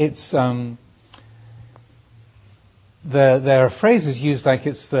there are phrases used like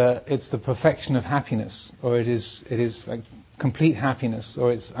it's the perfection of happiness, or it is like complete happiness,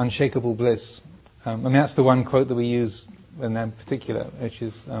 or it's unshakable bliss. That's the one quote that we use in that particular, which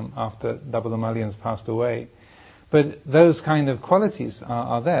is after Dabba the Malian's passed away. But those kind of qualities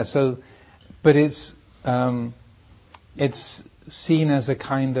are there. So, but it's seen as a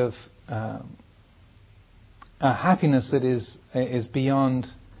kind of a happiness that is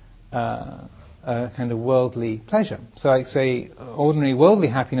beyond a kind of worldly pleasure. So, like say, ordinary worldly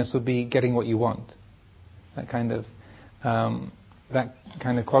happiness would be getting what you want. That kind of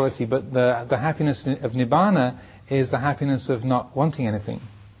quality. But the happiness of Nibbana is the happiness of not wanting anything.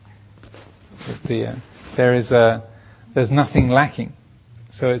 There's nothing lacking.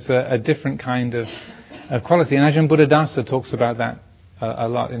 So it's a different kind of quality. And Ajahn Buddhadasa talks about that a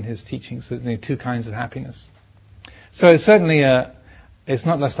lot in his teachings, the two kinds of happiness. So it's certainly it's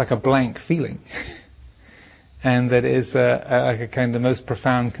not just like a blank feeling, and that is like a kind of the most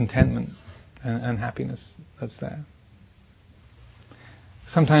profound contentment and happiness that's there.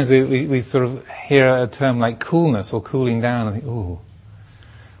 Sometimes we sort of hear a term like coolness or cooling down and think, ooh,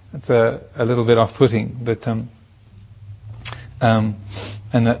 that's a little bit off-putting. But and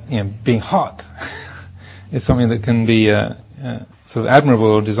that being hot is something that can be sort of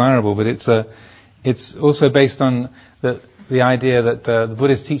admirable or desirable. But it's also based on the idea that the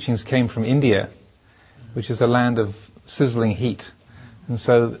Buddhist teachings came from India, which is a land of sizzling heat, and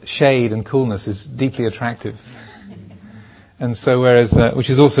so shade and coolness is deeply attractive. And so, whereas, which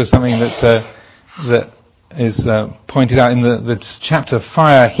is also something that is pointed out in the chapter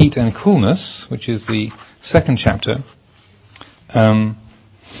Fire, Heat and Coolness, which is the second chapter. I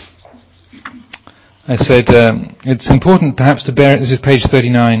said it's important perhaps to bear. This is page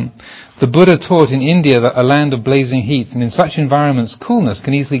 39. The Buddha taught in India that a land of blazing heat, and in such environments, coolness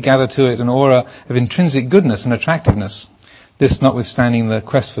can easily gather to it an aura of intrinsic goodness and attractiveness. This notwithstanding the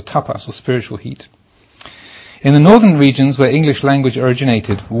quest for tapas or spiritual heat. In the northern regions where English language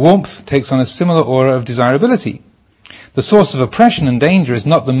originated, warmth takes on a similar aura of desirability. The source of oppression and danger is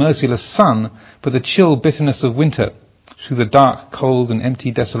not the merciless sun, but the chill bitterness of winter, through the dark, cold and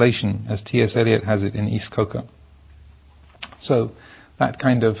empty desolation, as T.S. Eliot has it in East Coker. So, that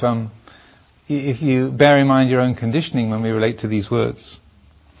kind of, if you bear in mind your own conditioning when we relate to these words.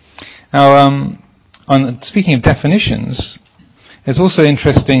 Now, speaking of definitions, it's also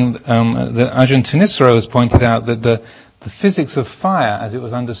interesting that Ajahn Thanissaro has pointed out that the physics of fire, as it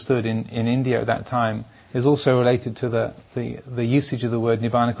was understood in India at that time, is also related to the usage of the word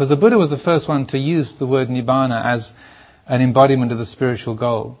Nibbana, because the Buddha was the first one to use the word Nibbana as an embodiment of the spiritual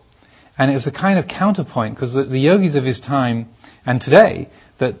goal. And it was a kind of counterpoint, because the yogis of his time and today,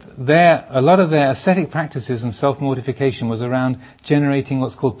 that a lot of their ascetic practices and self-mortification was around generating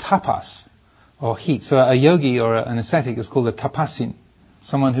what's called tapas, or heat. So a yogi or an ascetic is called a tapasin,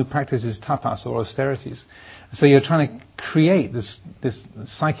 someone who practices tapas or austerities. So you're trying to create this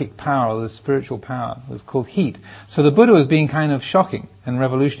psychic power, or this spiritual power that's called heat. So the Buddha was being kind of shocking and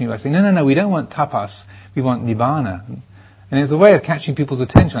revolutionary by saying, no, we don't want tapas, we want nibbana. And it's a way of catching people's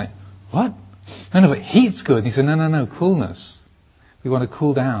attention. Like, what? No, but heat's good. And he said, no, coolness. We want to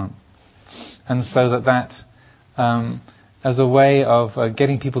cool down. And so that as a way of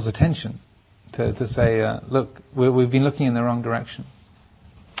getting people's attention, to say, look, we've been looking in the wrong direction.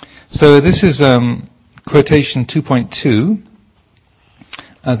 So this is quotation 2.2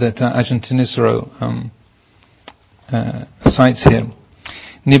 that Ajahn Thanissaro cites here.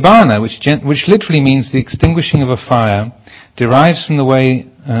 Nibbana, which literally means the extinguishing of a fire, derives from the way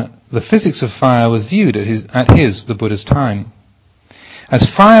the physics of fire was viewed at the Buddha's time. As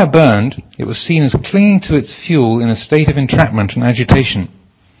fire burned, it was seen as clinging to its fuel in a state of entrapment and agitation.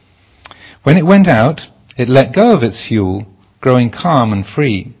 When it went out, it let go of its fuel, growing calm and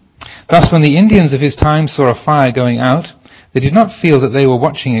free. Thus, when the Indians of his time saw a fire going out, they did not feel that they were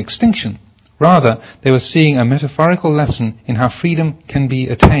watching extinction. Rather, they were seeing a metaphorical lesson in how freedom can be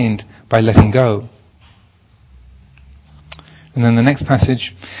attained by letting go. And then the next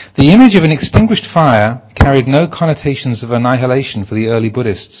passage. The image of an extinguished fire carried no connotations of annihilation for the early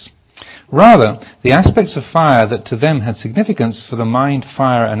Buddhists. Rather, the aspects of fire that to them had significance for the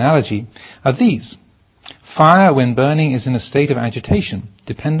mind-fire analogy are these. Fire, when burning, is in a state of agitation,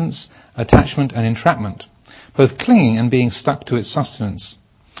 dependence, attachment and entrapment, both clinging and being stuck to its sustenance.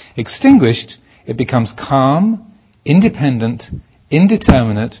 Extinguished, it becomes calm, independent,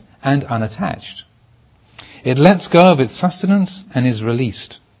 indeterminate and unattached. It lets go of its sustenance and is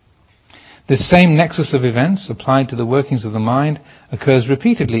released. This same nexus of events applied to the workings of the mind occurs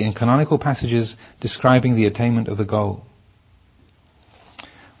repeatedly in canonical passages describing the attainment of the goal.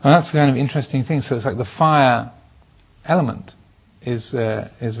 And that's a kind of interesting thing. So it's like the fire element is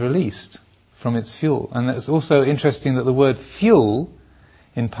released from its fuel. And it's also interesting that the word fuel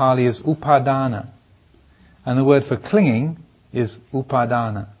in Pali is upadana. And the word for clinging is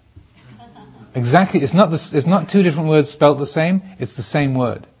upadana. Exactly, it's not two different words spelt the same, it's the same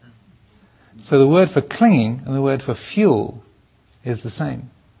word. So the word for clinging and the word for fuel is the same.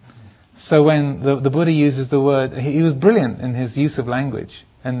 So when the Buddha uses the word, he was brilliant in his use of language,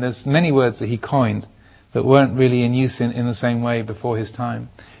 and there's many words that he coined that weren't really in use in the same way before his time.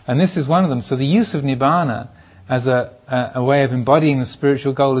 And this is one of them. So the use of Nibbana as a way of embodying the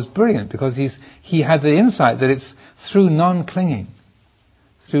spiritual goal is brilliant, because he had the insight that it's through non-clinging,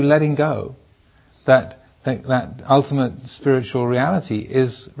 through letting go, that ultimate spiritual reality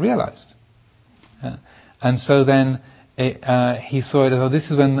is realized. And so then he saw it as,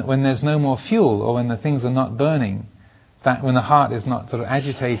 this is when there's no more fuel, or when the things are not burning, that when the heart is not sort of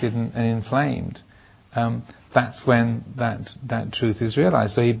agitated and inflamed, that's when that truth is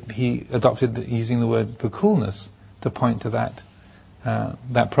realized. So he adopted using the word for coolness to point to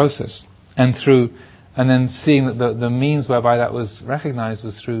that process, and then seeing that the means whereby that was recognized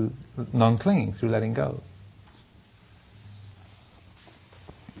was through non-clinging, through letting go.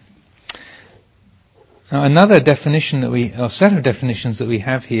 Now, another definition set of definitions that we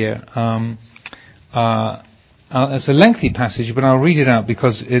have here, it's a lengthy passage, but I'll read it out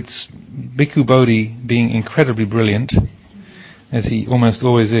because it's Bhikkhu Bodhi being incredibly brilliant, as he almost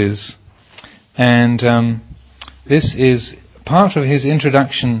always is. And this is part of his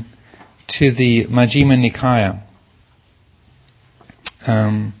introduction to the Majjhima Nikaya.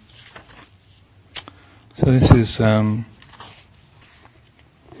 So this is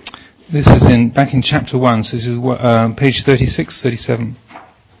back in chapter 1, so this is page 36, 37.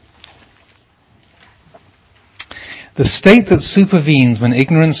 The state that supervenes when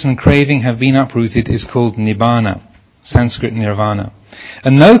ignorance and craving have been uprooted is called Nibbana, Sanskrit nirvana.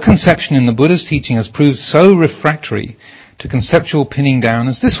 And no conception in the Buddha's teaching has proved so refractory to conceptual pinning down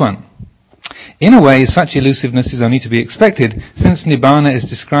as this one. In a way, such elusiveness is only to be expected, since Nibbana is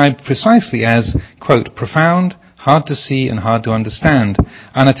described precisely as, quote, profound, hard to see and hard to understand,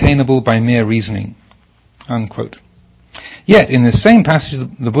 unattainable by mere reasoning, unquote. Yet, in this same passage,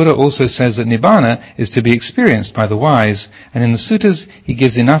 the Buddha also says that Nibbana is to be experienced by the wise, and in the suttas he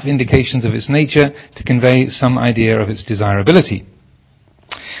gives enough indications of its nature to convey some idea of its desirability.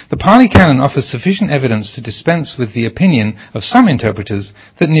 The Pali Canon offers sufficient evidence to dispense with the opinion of some interpreters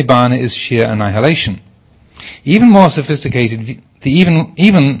that Nibbana is sheer annihilation. Even the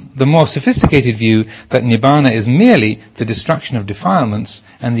more sophisticated view that Nibbana is merely the destruction of defilements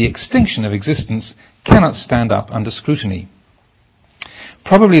and the extinction of existence cannot stand up under scrutiny.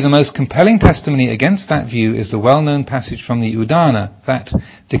 Probably the most compelling testimony against that view is the well-known passage from the Udana that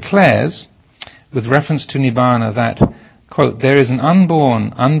declares, with reference to Nibbana, that, quote, there is an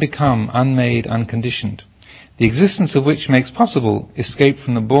unborn, unbecome, unmade, unconditioned, the existence of which makes possible escape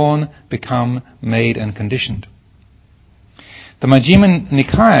from the born, become, made, and conditioned. The Majjhima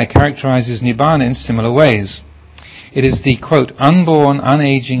Nikaya characterizes Nibbana in similar ways. It is the, quote, unborn,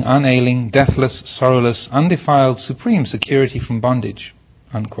 unaging, unailing, deathless, sorrowless, undefiled, supreme security from bondage,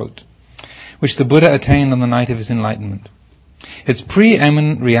 unquote, which the Buddha attained on the night of his enlightenment. Its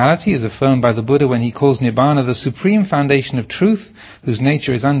preeminent reality is affirmed by the Buddha when he calls Nibbana the supreme foundation of truth, whose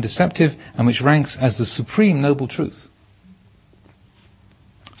nature is undeceptive and which ranks as the supreme noble truth.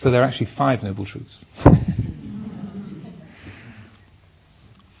 So there are actually 5 noble truths.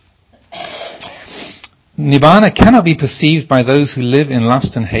 Nibbana cannot be perceived by those who live in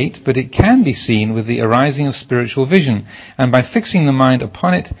lust and hate, but it can be seen with the arising of spiritual vision, and by fixing the mind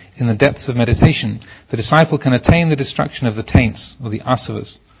upon it in the depths of meditation, the disciple can attain the destruction of the taints, or the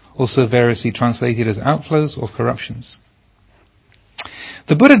asavas, also variously translated as outflows or corruptions.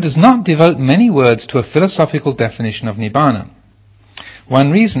 The Buddha does not devote many words to a philosophical definition of Nibbana.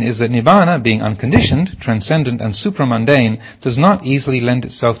 One reason is that Nibbana, being unconditioned, transcendent and supramundane, does not easily lend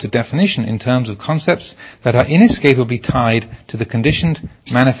itself to definition in terms of concepts that are inescapably tied to the conditioned,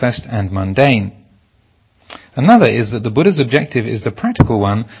 manifest and mundane. Another is that the Buddha's objective is the practical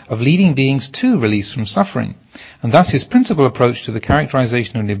one of leading beings to release from suffering, and thus his principal approach to the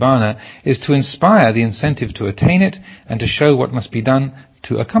characterization of Nibbana is to inspire the incentive to attain it and to show what must be done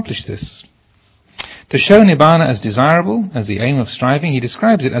to accomplish this. To show Nibbana as desirable, as the aim of striving, he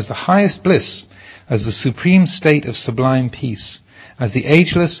describes it as the highest bliss, as the supreme state of sublime peace, as the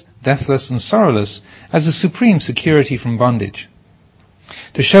ageless, deathless and sorrowless, as the supreme security from bondage.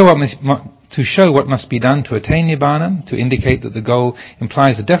 To show what must be done to attain Nibbana, to indicate that the goal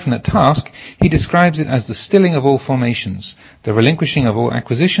implies a definite task, he describes it as the stilling of all formations, the relinquishing of all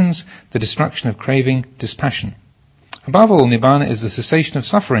acquisitions, the destruction of craving, dispassion. Above all, Nibbana is the cessation of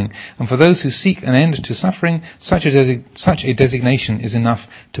suffering, and for those who seek an end to suffering, such a designation is enough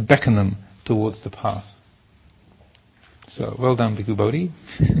to beckon them towards the path. So, well done, Bhikkhu Bodhi.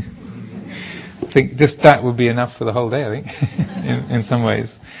 I think just that would be enough for the whole day, I think, in some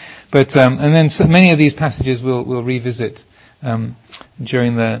ways. But and then many of these passages we'll revisit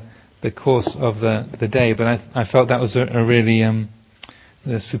during the course of the day. But I felt that was a really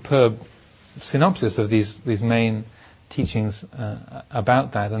the superb synopsis of these main teachings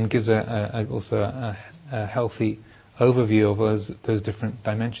about that, and gives also a healthy overview of those different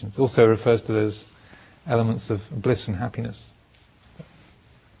dimensions. Also refers to those elements of bliss and happiness. I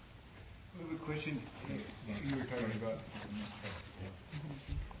have a question. You were talking about.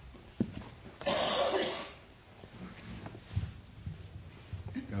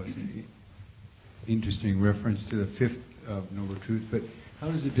 That was an interesting reference to the 5th Noble Truth, but how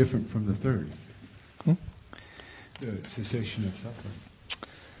is it different from the 3rd? The cessation of suffering.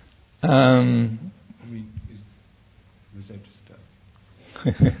 Was that just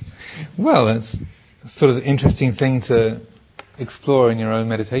well, it's sort of an interesting thing to explore in your own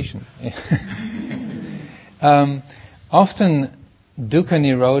meditation. Often, dukkha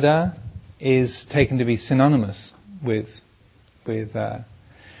nirodha is taken to be synonymous with Nibbana,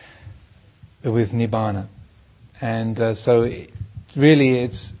 and so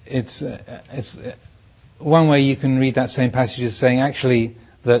it's one way you can read that same passage as saying actually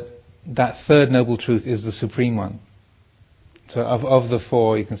that 3rd noble truth is the supreme one. So of the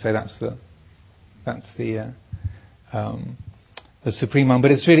 4, you can say that's the supreme one.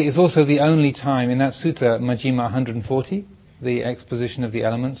 But it's also the only time in that sutta, Majjhima 140, the exposition of the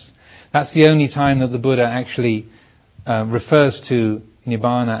elements. That's the only time that the Buddha actually refers to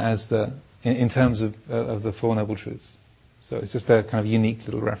Nibbana as in terms of the 4 noble truths. So it's just a kind of unique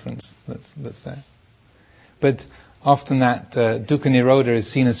little reference that's there. But often that dukkha nirodha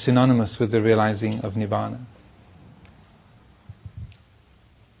is seen as synonymous with the realizing of Nibbana.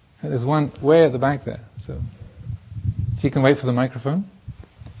 There's one way at the back there, so if you can wait for the microphone.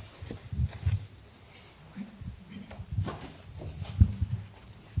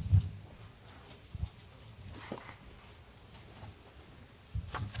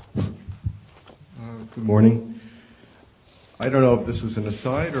 Good morning. I don't know if this is an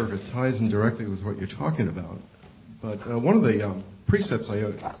aside or if it ties in directly with what you're talking about, but one of the precepts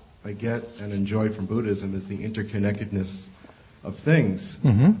I get and enjoy from Buddhism is the interconnectedness of things,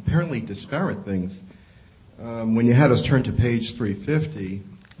 apparently disparate things. When you had us turn to page 350,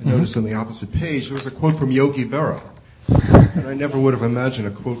 I noticed on the opposite page there was a quote from Yogi Berra. And I never would have imagined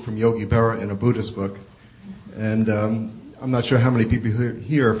a quote from Yogi Berra in a Buddhist book. And I'm not sure how many people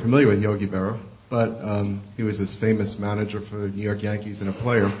here are familiar with Yogi Berra, but he was this famous manager for the New York Yankees and a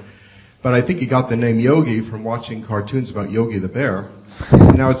player. But I think he got the name Yogi from watching cartoons about Yogi the Bear.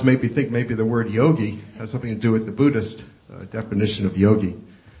 And now it's made me think maybe the word yogi has something to do with the Buddhist definition of yogi.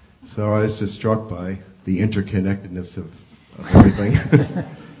 So I was just struck by the interconnectedness of everything.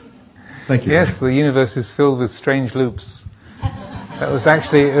 Thank you. Yes, the universe is filled with strange loops. It was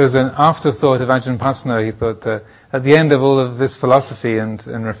an afterthought of Ajahn Pasanno. He thought at the end of all of this philosophy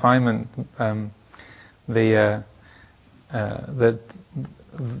and refinement, that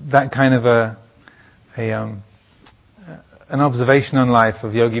kind of an observation on life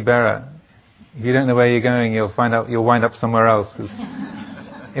of Yogi Berra. If you don't know where you're going, you'll wind up somewhere else. This is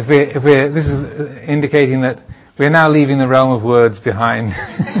indicating that we're now leaving the realm of words behind.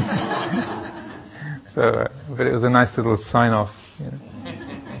 So, but it was a nice little sign-off.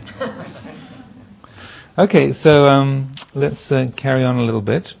 Okay, so let's carry on a little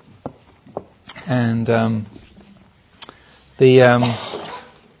bit. And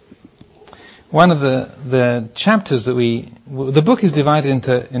one of the chapters that the book is divided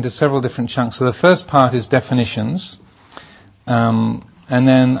into several different chunks. So the first part is definitions, and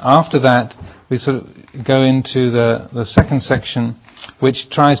then after that we sort of go into the second section, which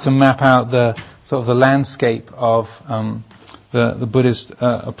tries to map out the sort of the landscape of the Buddhist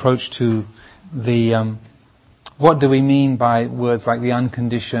approach to the what do we mean by words like the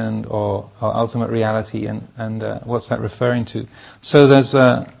unconditioned or ultimate reality, and what's that referring to? So there's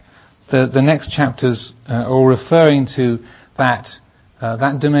the next chapters all referring to that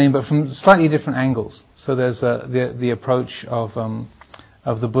domain, but from slightly different angles. So there's the approach of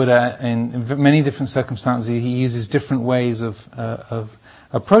the Buddha in many different circumstances. He uses different ways of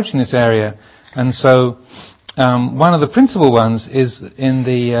approaching this area, and so one of the principal ones is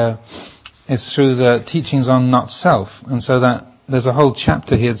through the teachings on not self, and so that there's a whole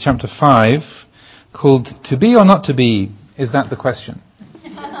chapter here, chapter 5, called "To Be or Not to Be? Is That the Question?"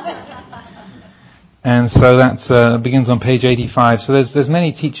 And so that begins on page 85. So there's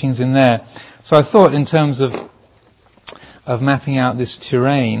many teachings in there. So I thought, in terms of mapping out this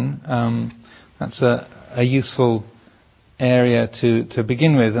terrain, that's a useful area to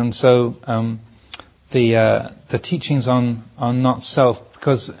begin with. And so the teachings on not self,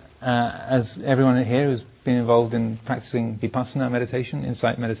 because as everyone here who's been involved in practicing vipassana meditation,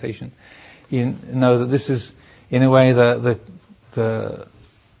 insight meditation, you know that this is, in a way, the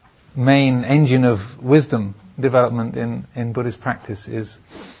main engine of wisdom development in Buddhist practice is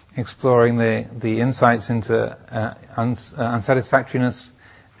exploring the insights into unsatisfactoriness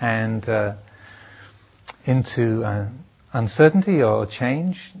and into uncertainty or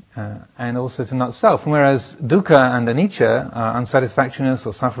change, and also to not self. And whereas dukkha and anicca are unsatisfactoriness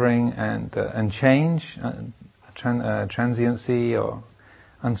or suffering and change, transiency or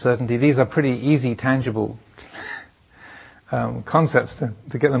uncertainty, these are pretty easy, tangible concepts to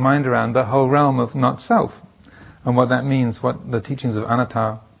get the mind around. The whole realm of not self and what that means, what the teachings of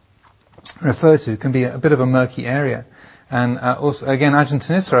anatta refer to, can be a bit of a murky area. And also, again, Ajahn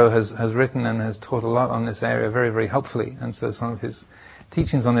Thanissaro has written and has taught a lot on this area very, very helpfully. And so some of his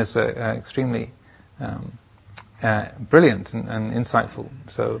teachings on this are extremely brilliant and insightful.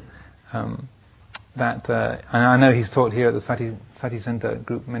 So and I know he's taught here at the Sati Center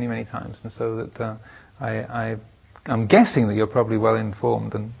group many, many times. And so that I'm guessing that you're probably well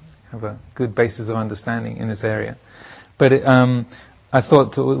informed and have a good basis of understanding in this area. But I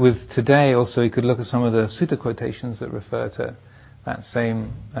thought with today also we could look at some of the sutta quotations that refer to that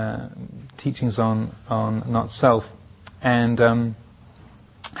same teachings on not self, and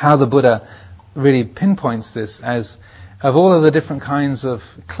how the Buddha really pinpoints this as, of all of the different kinds of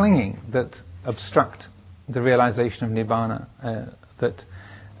clinging that obstruct the realization of Nibbana, that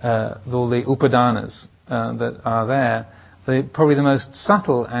all the upadanas that are there, probably the most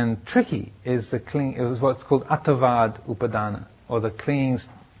subtle and tricky is it was what's called attavad upadana, or the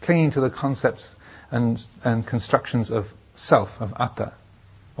clinging to the concepts and constructions of self, of atta,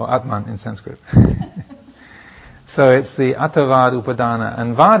 or atman in Sanskrit. So it's the attavad upadana,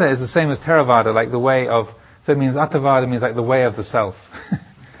 and vada is the same as theravada, like the way of. So it means attavada means like the way of the self,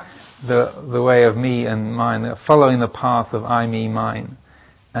 the way of me and mine, following the path of I, me, mine,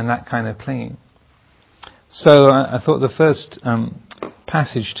 and that kind of clinging. So I thought the first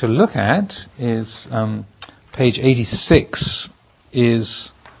passage to look at is page 86,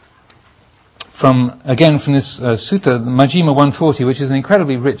 is from this sutta, Majjhima 140, which is an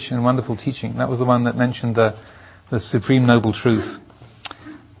incredibly rich and wonderful teaching. That was the one that mentioned the Supreme Noble Truth.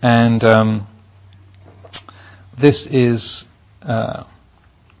 And this is the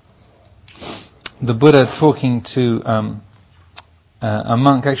Buddha talking to a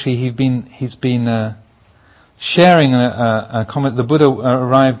monk. Actually, he's been sharing a comment. The Buddha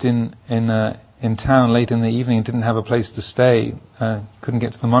arrived in town late in the evening and didn't have a place to stay. Couldn't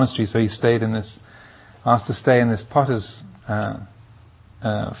get to the monastery, so he asked to stay in this potter's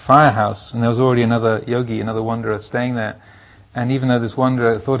firehouse. And there was already another yogi, another wanderer, staying there. And even though this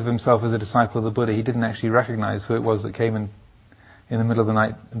wanderer thought of himself as a disciple of the Buddha, he didn't actually recognize who it was that came in the middle of the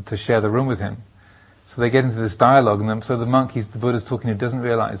night to share the room with him. So they get into this dialogue, and so the monk the Buddha's talking to doesn't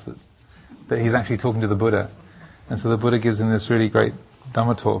realize that he's actually talking to the Buddha. And so the Buddha gives him this really great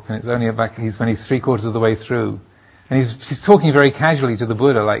Dhamma talk, and it's only when he's 3/4 of the way through. And he's talking very casually to the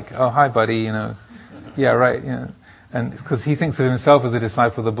Buddha, like, "Oh, hi buddy, yeah, right, And because he thinks of himself as a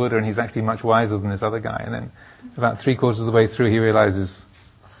disciple of the Buddha, and he's actually much wiser than this other guy. And then about 3/4 of the way through, he realizes,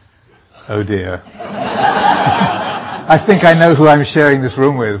 oh dear. I think I know who I'm sharing this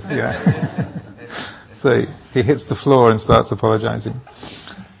room with. Yeah. So he hits the floor and starts apologizing.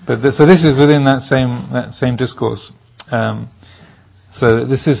 But so this is within that same discourse. So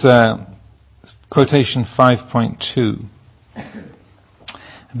this is quotation 5.2.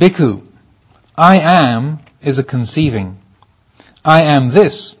 Bhikkhu, I am is a conceiving. I am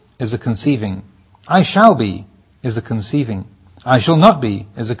this is a conceiving. I shall be is a conceiving. I shall not be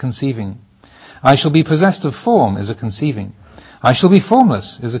is a conceiving. I shall be possessed of form is a conceiving. I shall be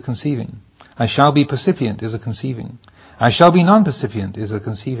formless is a conceiving. I shall be percipient is a conceiving. I shall be non-percipient is a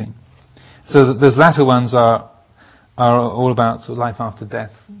conceiving. So those latter ones are all about sort of life after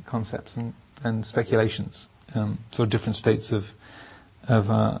death concepts and speculations, sort of different states of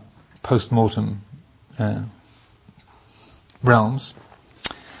post-mortem realms.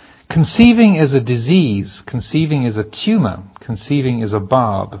 Conceiving is a disease, conceiving is a tumor, conceiving is a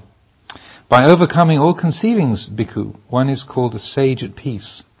barb. By overcoming all conceivings, bhikkhu, one is called a sage at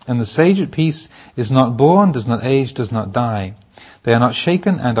peace. And the sage at peace is not born, does not age, does not die. They are not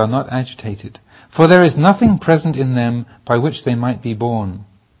shaken and are not agitated. For there is nothing present in them by which they might be born.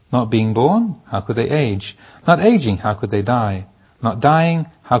 Not being born, how could they age? Not aging, how could they die? Not dying,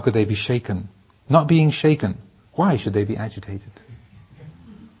 how could they be shaken? Not being shaken, why should they be agitated?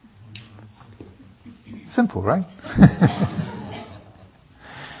 Simple, right?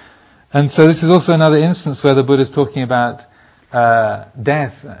 And so this is also another instance where the Buddha is talking about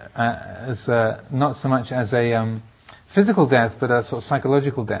death as not so much as a physical death, but a sort of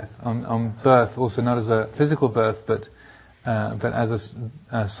psychological death. On birth, also not as a physical birth, but as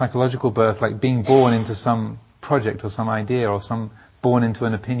a psychological birth, like being born into some project or some idea, or born into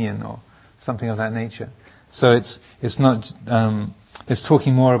an opinion or something of that nature. So it's not it's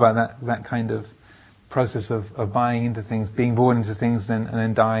talking more about that kind of process of buying into things, being born into things, and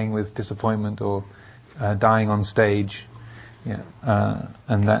then dying with disappointment, or dying on stage.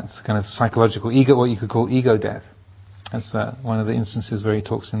 And that's kind of psychological ego, what you could call ego death. That's one of the instances where he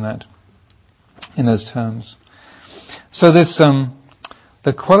talks in those terms. So there's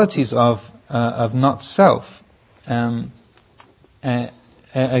the qualities of not self. Again,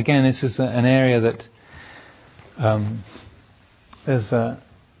 this is an area that there's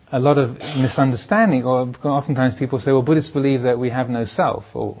a lot of misunderstanding, or oftentimes people say, well, Buddhists believe that we have no self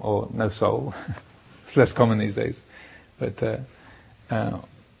or no soul. It's less common these days. But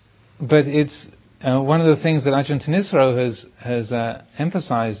it's one of the things that Ajahn Thanissaro has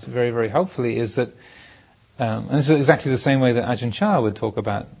emphasized very, very helpfully is that, and this is exactly the same way that Ajahn Chah would talk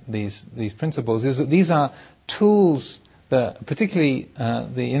about these principles, is that these are tools that, particularly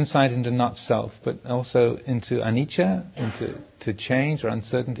the insight into not self, but also into anicca, into change or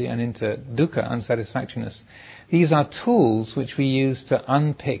uncertainty, and into dukkha, unsatisfactoriness. These are tools which we use to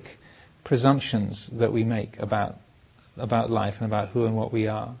unpick presumptions that we make about life and about who and what we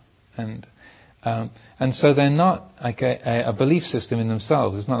are, and so they're not like a belief system in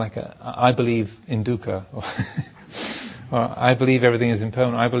themselves. It's not like I believe in dukkha, or I believe everything is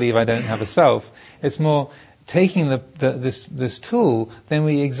impermanent, I believe I don't have a self. It's more taking this tool, then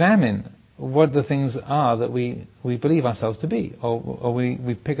we examine what the things are that we believe ourselves to be, or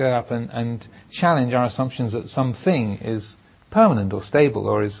we pick it up and challenge our assumptions that something is permanent or stable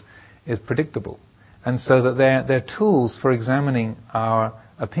or is predictable. And so that they're tools for examining our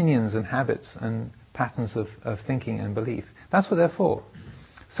opinions and habits and patterns of thinking and belief. That's what they're for.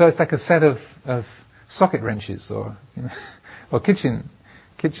 So it's like a set of socket wrenches or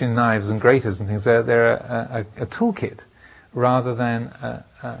kitchen knives and graters and things. They're a toolkit rather than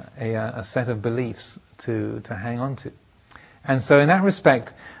a set of beliefs to hang on to. And so in that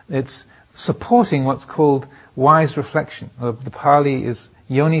respect, it's supporting what's called wise reflection. The Pali is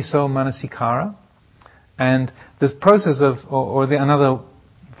yoniso manasikara, and this process of, another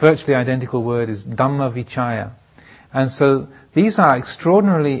virtually identical word is dhamma vichaya. And so these are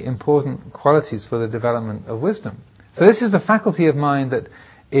extraordinarily important qualities for the development of wisdom. So this is the faculty of mind that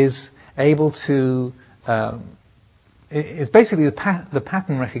is able to, is basically the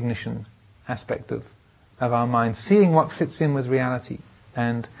pattern recognition aspect of our mind, seeing what fits in with reality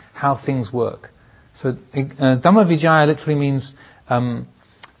and how things work. So Dhamma Vijaya literally means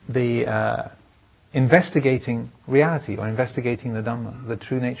investigating reality, or investigating the Dhamma, the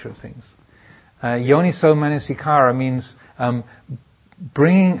true nature of things. Yoniso Manasikara means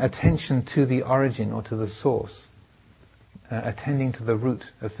bringing attention to the origin or to the source, attending to the root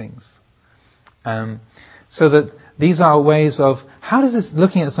of things. So that these are ways of,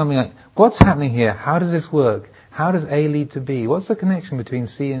 looking at something like, what's happening here? How does this work? How does A lead to B? What's the connection between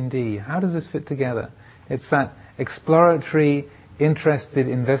C and D? How does this fit together? It's that exploratory, interested,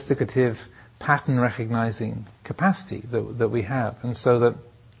 investigative, pattern recognizing capacity that we have. And so that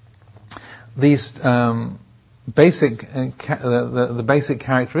these basic the basic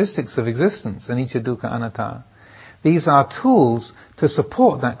characteristics of existence, anicca, dukkha, anatta, these are tools to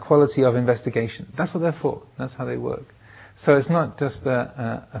support that quality of investigation. That's what they're for. That's how they work. So it's not just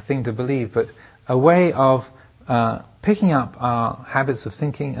a thing to believe, but a way of picking up our habits of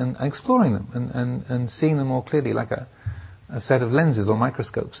thinking and exploring them and seeing them more clearly, like a set of lenses or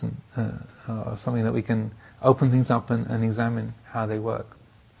microscopes, or something that we can open things up and examine how they work.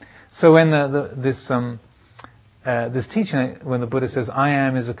 So when this teaching, when the Buddha says, I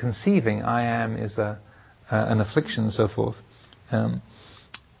am is a conceiving, I am is an affliction, and so forth,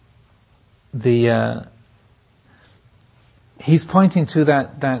 he's pointing to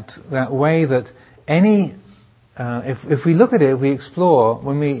that way that any, if we look at it, if we explore,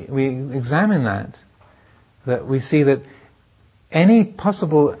 when we examine that we see that any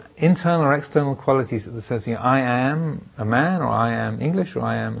possible internal or external qualities that says, I am a man, or I am English, or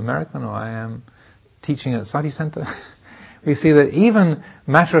I am American, or I am teaching at Sati Center, we see that even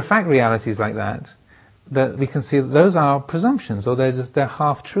matter-of-fact realities like that we can see that those are presumptions, or they're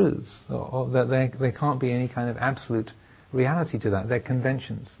half-truths, or that there can't be any kind of absolute reality to that. They're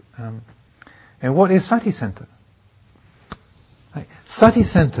conventions. And what is Sati Center? Sati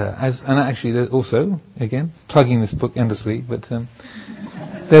Center, and actually there's also, again, plugging this book endlessly, but I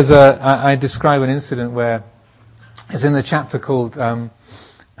describe an incident where it's in the chapter called the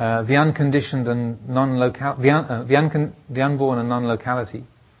unconditioned and non-local, the unborn and non-locality,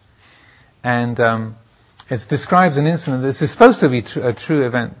 and it describes an incident. This is supposed to be a true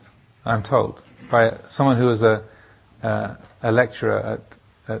event, I'm told, by someone who was a lecturer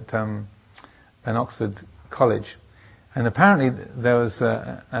at an Oxford college. And apparently there was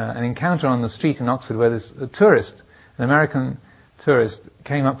an encounter on the street in Oxford where this tourist, an American tourist,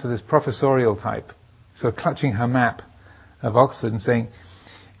 came up to this professorial type, so clutching her map of Oxford and saying,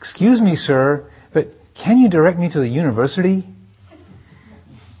 "Excuse me, sir, but can you direct me to the university?"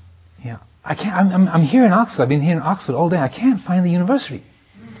 Yeah, I can't. I'm here in Oxford. I've been here in Oxford all day. I can't find the university.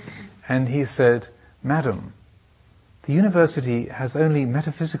 And he said, "Madam, the university has only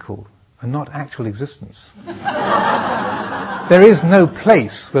metaphysical and not actual existence. There is no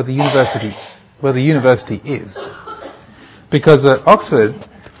place where the university is, because Oxford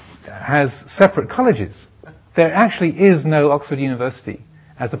has separate colleges. There actually is no Oxford University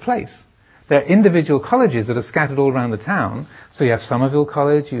as a place. There are individual colleges that are scattered all around the town. So you have Somerville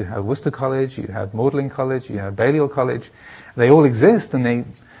College, you have Worcester College, you have Magdalen College, you have Balliol College. They all exist, and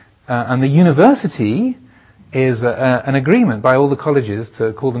the university is an agreement by all the colleges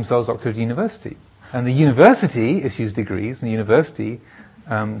to call themselves Oxford University. And the university issues degrees, and the university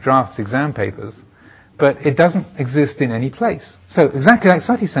drafts exam papers, but it doesn't exist in any place. So exactly like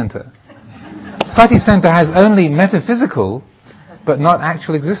Sati Center. Sati Center has only metaphysical, but not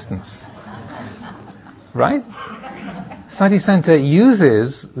actual existence. Right? Sati Center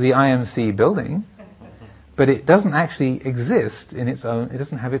uses the IMC building, but it doesn't actually exist in its own, it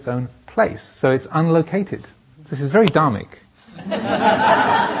doesn't have its own place, so it's unlocated. This is very dharmic.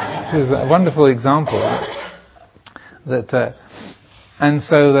 This is a wonderful example that, and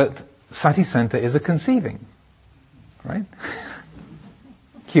so that Sati Center is a conceiving, right?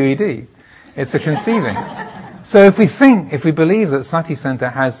 QED. It's a conceiving. So if we believe that Sati Center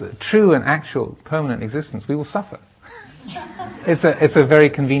has a true and actual permanent existence, we will suffer. It's a very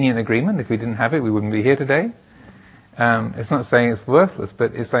convenient agreement. If we didn't have it, we wouldn't be here today. It's not saying it's worthless,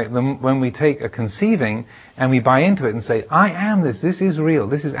 but it's like when we take a conceiving and we buy into it and say, I am this is real,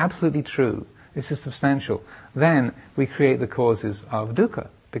 this is absolutely true, this is substantial, then we create the causes of dukkha,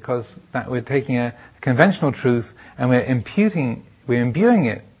 because that we're taking a conventional truth and we're imbuing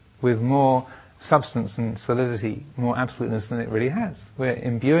it with more substance and solidity, more absoluteness than it really has. We're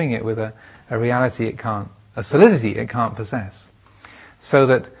imbuing it with a reality a solidity it can't possess. So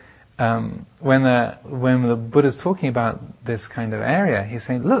that when the Buddha's talking about this kind of area, he's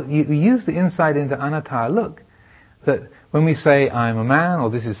saying, look, you use the insight into anatta. Look, that when we say I'm a man, or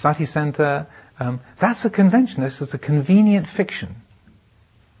this is Sati Center, that's a convention. This is a convenient fiction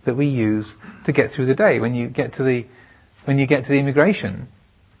that we use to get through the day. When you get to the immigration,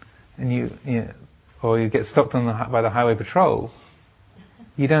 and or you get stopped by the highway patrol,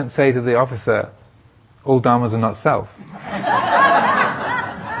 you don't say to the officer, all dharmas are not self.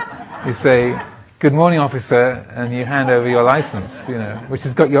 You say, good morning, officer, and you hand over your license, which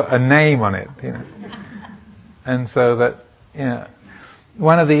has got a name on it, And so that,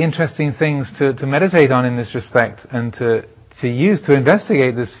 one of the interesting things to meditate on in this respect and to use to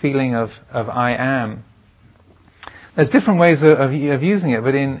investigate this feeling of I am. There's different ways of using it,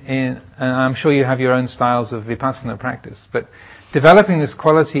 but and I'm sure you have your own styles of vipassana practice, but developing this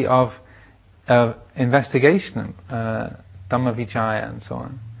quality of investigation, dhamma vichaya and so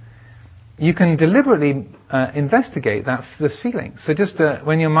on, you can deliberately investigate this feeling. So just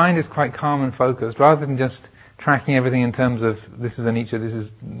when your mind is quite calm and focused, rather than just tracking everything in terms of this is anicca, this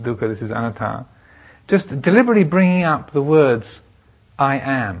is dukkha, this is anatta, just deliberately bringing up the words I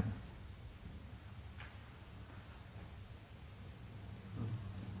am.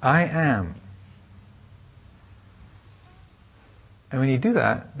 I am. And when you do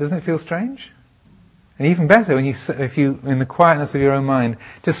that, doesn't it feel strange? And even better, if you, in the quietness of your own mind,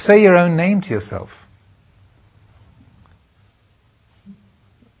 just say your own name to yourself.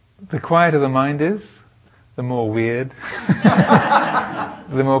 The quieter the mind is, the more weird,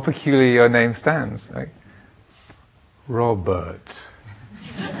 the more peculiar your name stands. Like, Robert.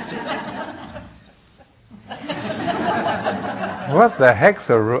 What the heck's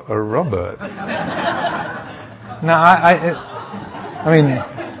a Robert? No, I mean,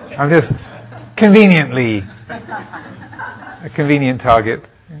 I'm just conveniently a convenient target,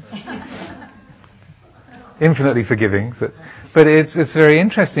 infinitely forgiving. But it's very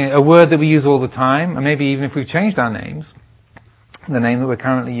interesting. A word that we use all the time, and maybe even if we've changed our names, the name that we're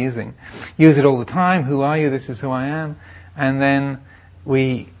currently using, use it all the time. Who are you? This is who I am. And then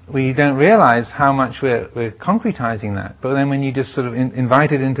we don't realize how much we're concretizing that. But then when you just sort of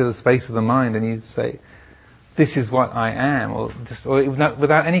invite it into the space of the mind and you say, this is what I am, or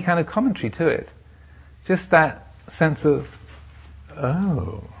without any kind of commentary to it, just that sense of,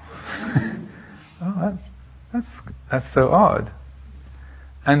 that's so odd.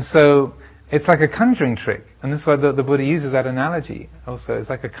 And so it's like a conjuring trick, and that's why the Buddha uses that analogy also. It's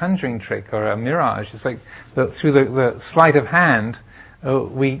like a conjuring trick or a mirage. It's like through the sleight of hand,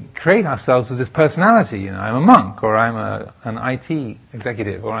 we create ourselves as this personality. I'm a monk, or I'm an IT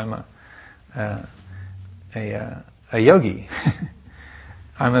executive, or I'm a yogi.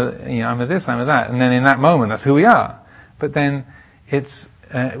 I'm a this, I'm a that, and then in that moment, that's who we are. But then it's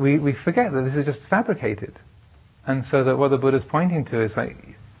we forget that this is just fabricated, and so that what the Buddha's pointing to is like,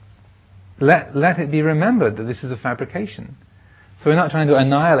 let it be remembered that this is a fabrication. So we're not trying to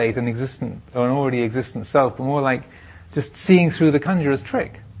annihilate an already existent self, but more like just seeing through the conjurer's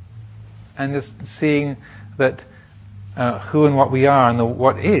trick, and just seeing that who and what we are and the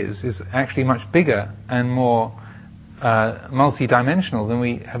what is actually much bigger and more multi-dimensional than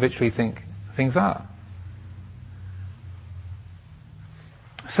we habitually think things are.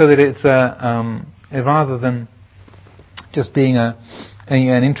 So that it's rather than just being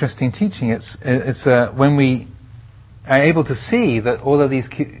an interesting teaching, it's when we are able to see that all of these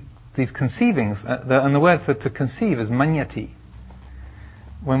conceivings, and the word to conceive is manyati.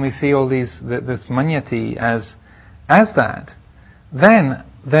 When we see all this manyati as that, then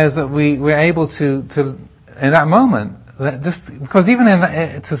we're able to in that moment, just because even in that,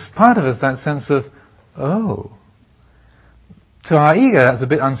 it's part of us that sense of, to our ego that's a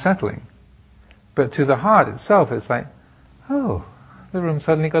bit unsettling, But to the heart itself, it's like, oh, the room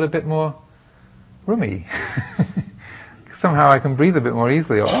suddenly got a bit more roomy. Somehow I can breathe a bit more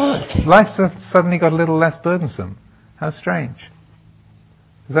easily. Or, oh, life suddenly got a little less burdensome. How strange.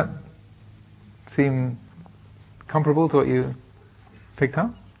 Does that seem comparable to what you picked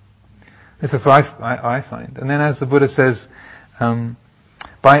up? This is what I find. And then as the Buddha says,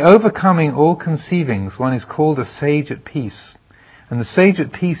 by overcoming all conceivings, one is called a sage at peace. And the sage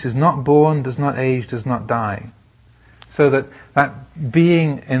at peace is not born, does not age, does not die. So that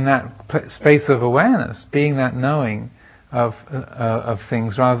being in that space of awareness, being that knowing of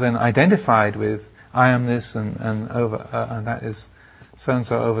things, rather than identified with I am this and that is so and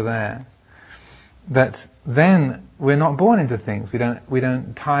so over there, that then we're not born into things. We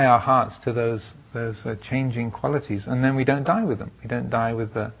don't tie our hearts to those changing qualities, and then we don't die with them. We don't die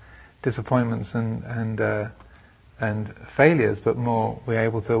with the disappointments and failures, but more we're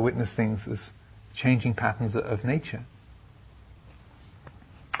able to witness things as changing patterns of nature.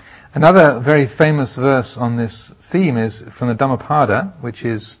 Another very famous verse on this theme is from the Dhammapada, which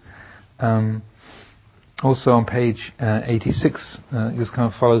is also on page 86. This kind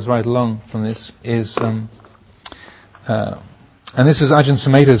of follows right along from this. And this is Ajahn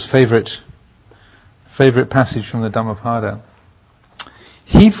Sumedho's favorite passage from the Dhammapada.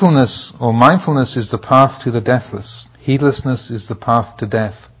 Heedfulness or mindfulness is the path to the deathless. Heedlessness is the path to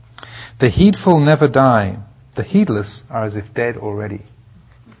death. The heedful never die. The heedless are as if dead already.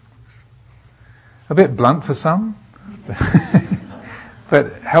 A bit blunt for some,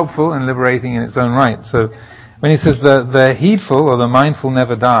 but helpful and liberating in its own right. So when he says the heedful or the mindful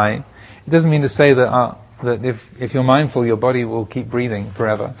never die, it doesn't mean to say that if you're mindful, your body will keep breathing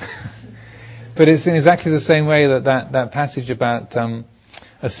forever. But it's in exactly the same way that passage about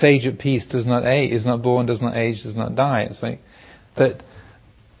a sage at peace is not born, does not age, does not die. It's like that.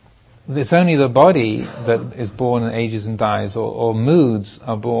 It's only the body that is born and ages and dies, or moods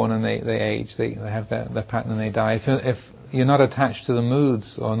are born and they age, they have their pattern and they die. If you're not attached to the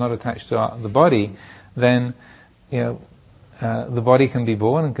moods or not attached to the body, then the body can be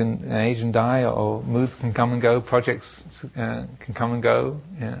born and can age and die, or moods can come and go, projects can come and go,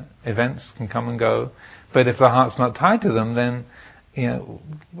 events can come and go. But if the heart's not tied to them, then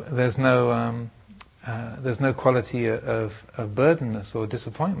there's no quality of burdenness or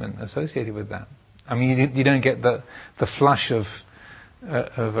disappointment associated with that. I mean, you don't get the flush of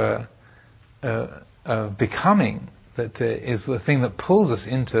becoming that is the thing that pulls us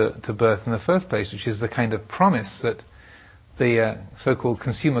into birth in the first place, which is the kind of promise that the so-called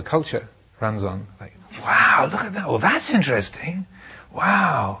consumer culture runs on. Like, wow, look at that! Well, that's interesting.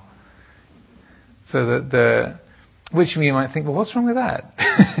 Wow. So that which you might think, well, what's wrong with that?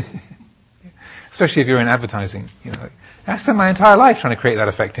 Especially if you're in advertising, I spent my entire life trying to create that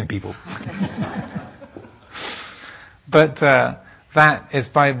effect in people. But that is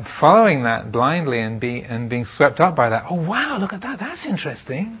by following that blindly and being swept up by that. Oh wow, look at that! That's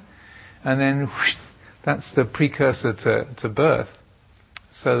interesting. And then whoosh, that's the precursor to birth.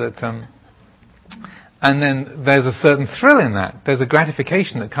 So that, and then there's a certain thrill in that. There's a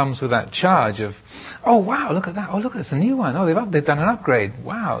gratification that comes with that charge of, oh wow, look at that! Oh look, it's a new one. Oh, they've done an upgrade.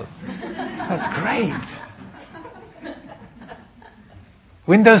 Wow. That's great.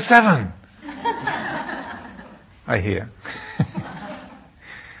 Windows 7. I hear.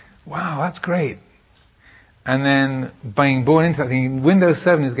 Wow, that's great. And then being born into that thing, Windows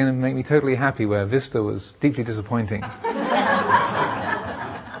 7 is going to make me totally happy, where Vista was deeply disappointing.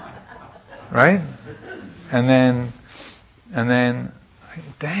 Right? And then,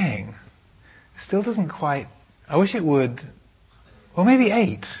 dang, it still doesn't quite. I wish it would. Or maybe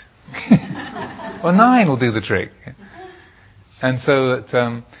 8. Or 9 will do the trick. And so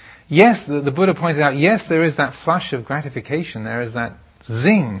that, yes, the Buddha pointed out, yes, there is that flush of gratification, there is that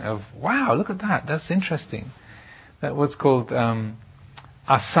zing of, wow, look at that, that's interesting. That what's called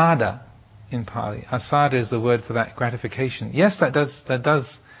asada in Pali. Asada is the word for that gratification. Yes, that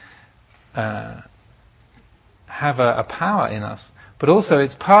does have a power in us, but also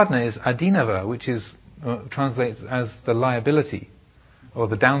its partner is adinava, which is translates as the liability or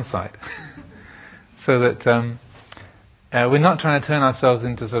the downside. So that we're not trying to turn ourselves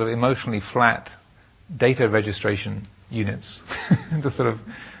into sort of emotionally flat data registration units, into sort of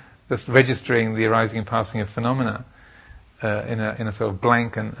just registering the arising and passing of phenomena in a sort of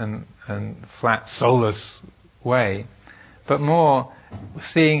blank and flat, soulless way, but more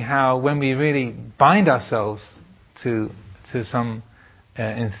seeing how when we really bind ourselves to some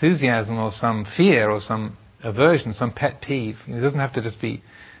enthusiasm or some fear or some aversion, some pet peeve, it doesn't have to just be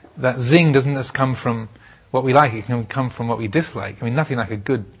that zing doesn't just come from what we like, it can come from what we dislike. I mean, nothing like a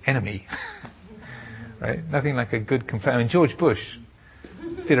good enemy. right? Nothing like a good confession. I mean, George Bush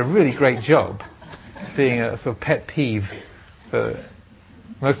did a really great job being a sort of pet peeve for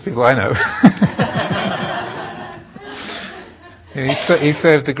most people I know. He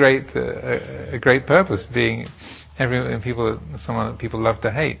served a great purpose, being someone that people love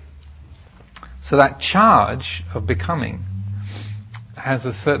to hate. So that charge of becoming has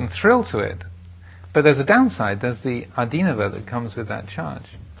a certain thrill to it, but there's a downside. There's the adinava that comes with that charge,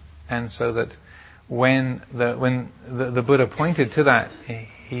 and so that when the Buddha pointed to that,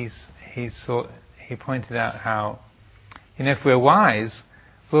 he pointed out how, if we're wise,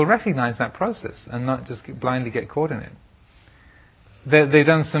 we'll recognize that process and not just blindly get caught in it. They've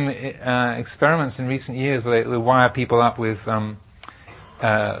done some experiments in recent years where they wire people up with sort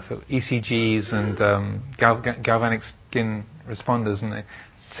of ECGs and galvanic skin responders, and they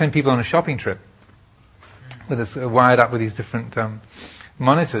send people on a shopping trip with this wired up with these different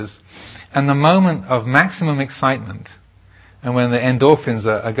monitors. And the moment of maximum excitement, and when the endorphins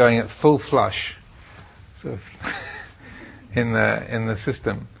are going at full flush, sort of in the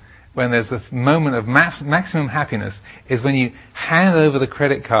system, when there's this moment of maximum happiness, is when you hand over the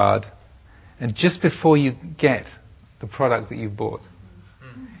credit card, and just before you get the product that you've bought,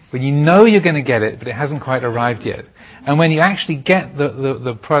 when you know you're going to get it, but it hasn't quite arrived yet, and when you actually get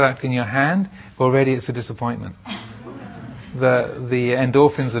the product in your hand, already it's a disappointment. The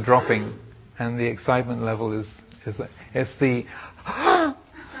endorphins are dropping, and the excitement level is it's the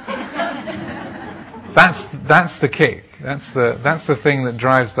that's the kick. That's the thing that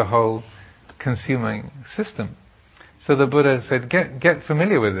drives the whole consuming system. So the Buddha said, get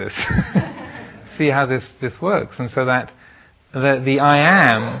familiar with this, see how this works, and so that the I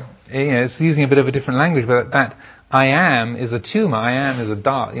am, it's using a bit of a different language, but that I am is a tumor. I am is a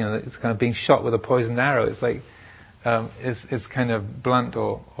dart. It's kind of being shot with a poisoned arrow. It's like it's kind of blunt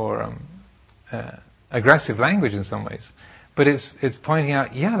or aggressive language in some ways, but it's pointing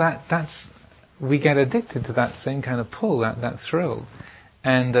out, that's we get addicted to that same kind of pull, that thrill,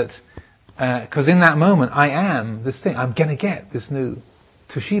 and that because in that moment I am this thing. I'm going to get this new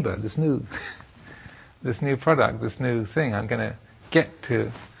Toshiba, this new product, this new thing. I'm going to get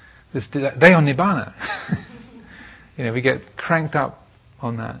to this day on Nibanna. We get cranked up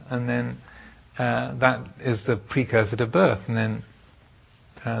on that, and then that is the precursor to birth, and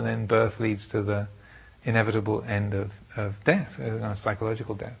then birth leads to the inevitable end of death,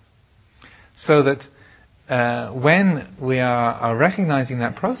 psychological death. So that when we are recognizing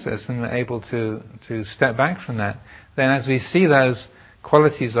that process and we're able to step back from that, then as we see those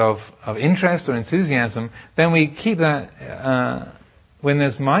qualities of interest or enthusiasm, then we keep that when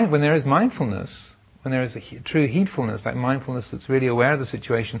there is mindfulness, when there is a true heedfulness, that mindfulness that's really aware of the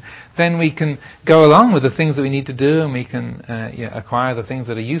situation, then we can go along with the things that we need to do, and we can acquire the things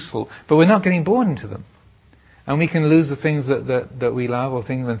that are useful, but we're not getting bored into them. And we can lose the things that we love, or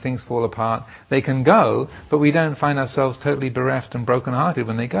when things fall apart, they can go, but we don't find ourselves totally bereft and broken-hearted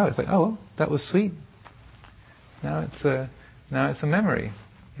when they go. It's like, oh, well, that was sweet. Now it's a memory.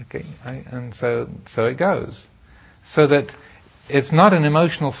 Okay, and so it goes. So that it's not an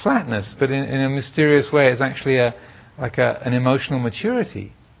emotional flatness, but in a mysterious way, it's actually an emotional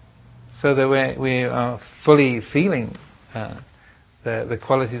maturity. So that we are fully feeling the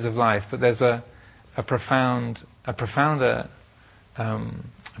qualities of life, but there's a profounder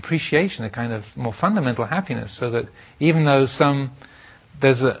appreciation, a kind of more fundamental happiness, so that even though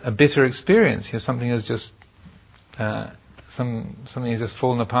there's a bitter experience, something has just something has just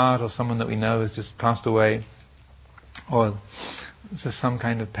fallen apart, or someone that we know has just passed away, or it's just some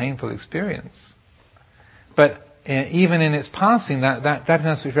kind of painful experience. But even in its passing, that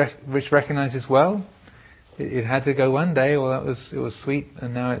happiness which recognizes, well, it had to go one day, or it was sweet,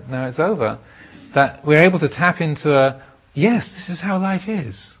 and now it's over. That we're able to tap into yes, this is how life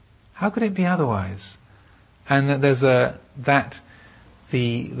is. How could it be otherwise? And that there's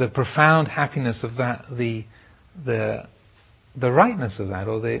the profound happiness of that, the rightness of that,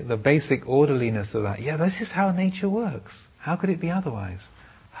 or the basic orderliness of that. Yeah, this is how nature works. How could it be otherwise?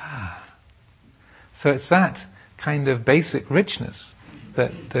 So it's that kind of basic richness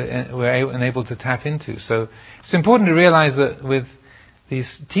that we're able to tap into. So it's important to realize that with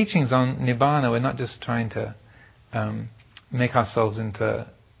these teachings on Nibbana, we're not just trying to make ourselves into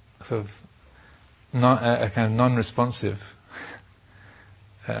sort of a kind of non-responsive,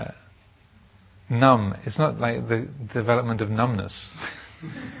 numb. It's not like the development of numbness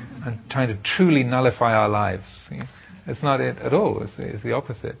and trying to truly nullify our lives. It's not it at all. It's the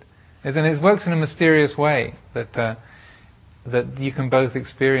opposite. And it works in a mysterious way that you can both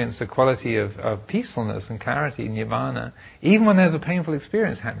experience the quality of peacefulness and clarity in Nibbana, even when there's a painful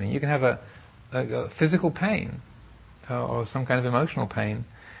experience happening. You can have a physical pain or some kind of emotional pain,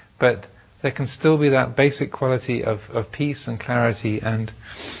 but there can still be that basic quality of peace and clarity and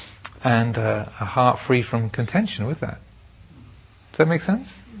a heart free from contention with that. Does that make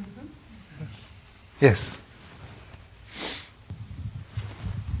sense? Mm-hmm. Yes.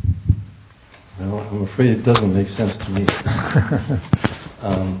 Well, I'm afraid it doesn't make sense to me.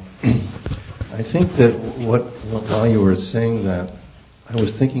 I think that while you were saying that, I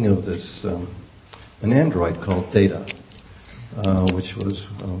was thinking of this, an android called Data, which was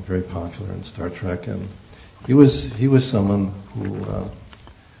very popular in Star Trek, and he was someone who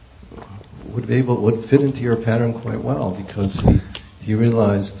would fit into your pattern quite well, because he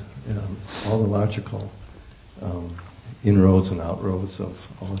realized all the logical inroads and outroads of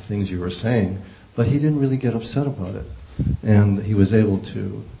all the things you were saying, but he didn't really get upset about it, and he was able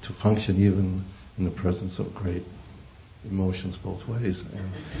to function even in the presence of great emotions both ways.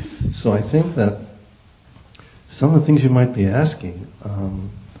 And so I think that some of the things you might be asking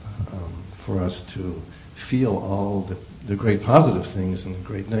for us to feel all the great positive things and the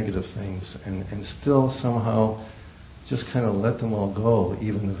great negative things, and still somehow just kind of let them all go,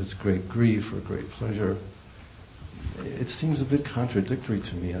 even if it's great grief or great pleasure, it seems a bit contradictory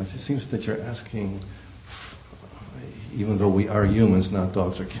to me. It seems that you're asking, even though we are humans, not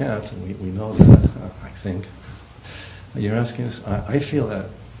dogs or cats, and we know that, I think, you're asking us, I feel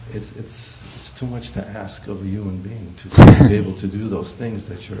that it's too much to ask of a human being to be able to do those things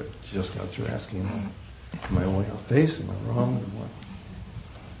that you just got through asking. Am I way off base? Am I wrong? What?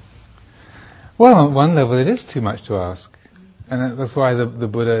 Well, on one level it is too much to ask. And that's why the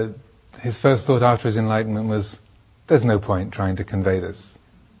Buddha, his first thought after his enlightenment was, there's no point trying to convey this.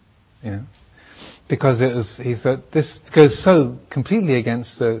 You know? Because he thought, this goes so completely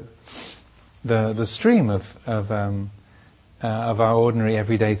against the stream of our ordinary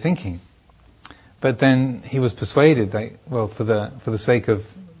everyday thinking. But then he was persuaded that, well, for the sake of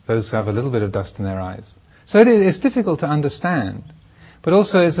those who have a little bit of dust in their eyes. So it's difficult to understand, but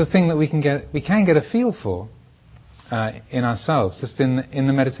also it's a thing that we can get a feel for in ourselves, just in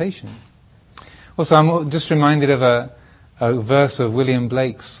the meditation. Also, I'm just reminded of a verse of William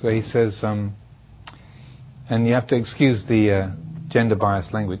Blake's where he says, and you have to excuse the gender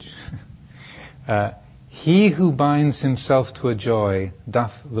biased language. He who binds himself to a joy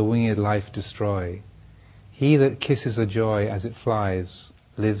doth the winged life destroy. He that kisses a joy as it flies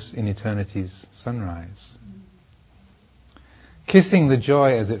lives in eternity's sunrise. Kissing the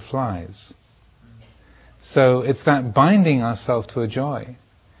joy as it flies. So it's that binding ourselves to a joy.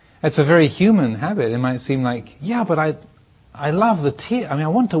 It's a very human habit. It might seem like, yeah, but I love the tear. I mean, I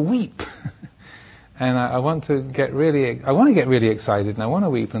want to weep. And I want to get really excited, and I want to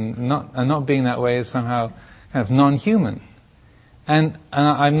weep, and not being that way is somehow kind of non-human. And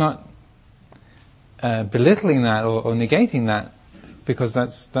I'm not belittling that or negating that, because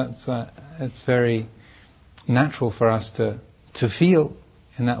it's very natural for us to feel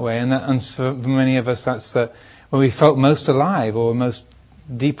in that way. And for many of us, that's when we felt most alive or most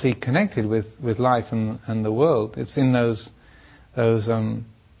deeply connected with life and the world. It's in those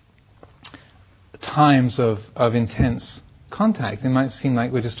times of intense contact. It might seem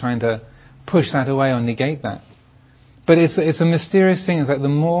like we're just trying to push that away or negate that, but it's a mysterious thing. It's like the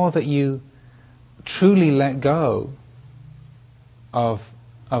more that you truly let go of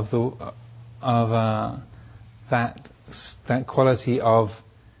that quality of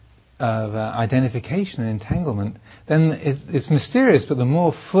identification and entanglement, then it's mysterious. But the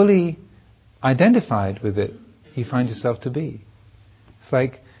more fully identified with it you find yourself to be, it's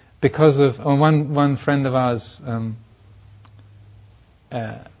like. Because of one friend of ours, I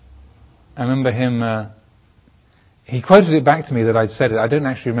remember him. He quoted it back to me that I'd said it. I don't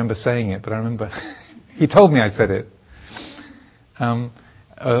actually remember saying it, but I remember he told me I said it.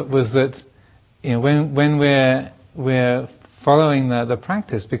 Was that when we're following the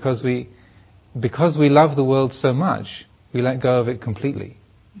practice, because we love the world so much, we let go of it completely,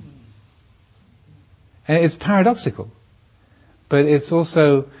 and it's paradoxical, but it's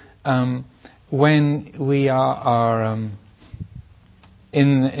also. When we are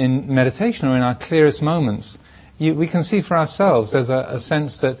in meditation or in our clearest moments, we can see for ourselves there's a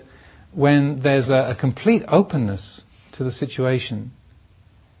sense that when there's a complete openness to the situation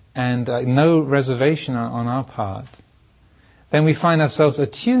and no reservation on our part, then we find ourselves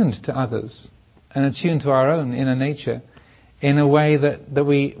attuned to others and attuned to our own inner nature in a way that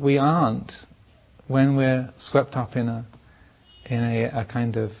we aren't when we're swept up in a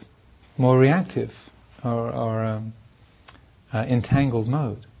kind of more reactive or entangled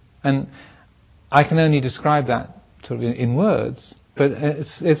mode. And I can only describe that sort of in words, But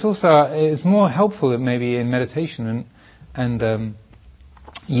it's more helpful maybe in meditation and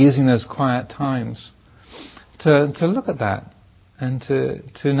using those quiet times to look at that and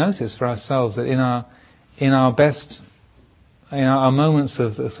to notice for ourselves that in our best, in our moments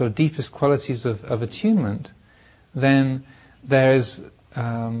of the sort of deepest qualities of attunement, then there is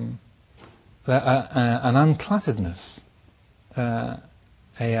an unclutteredness, a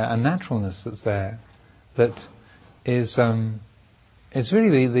naturalness that's there that is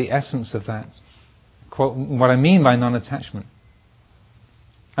really the essence of that. What I mean by non-attachment.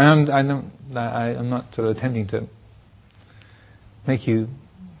 I'm not sort of attempting to make you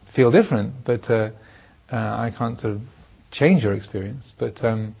feel different, but I can't sort of change your experience. But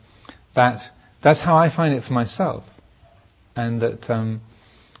that's how I find it for myself, and that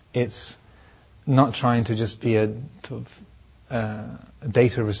it's not trying to just be a sort of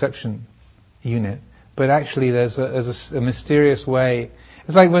data reception unit, but actually there's a mysterious way.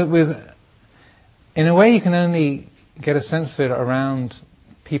 It's like in a way you can only get a sense of it around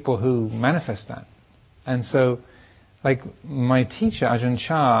people who manifest that. And so, like my teacher Ajahn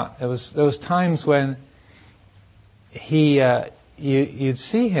Chah, there was times when you'd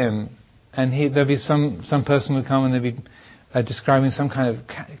see him, and there'd be some person would come and they'd be describing some kind of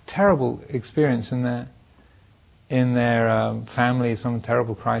terrible experience in their family, some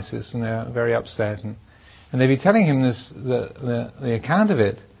terrible crisis, and they're very upset, and they'd be telling him the account of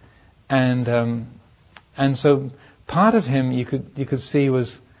it, and so part of him you could see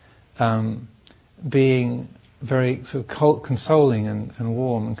was being very sort of consoling and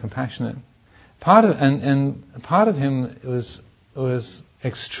warm and compassionate. Part of him was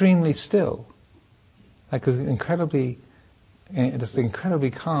extremely still, like incredibly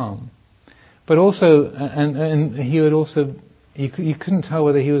calm. But also, and he would also, you couldn't tell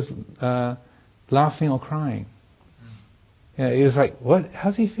whether he was laughing or crying. He was like, what?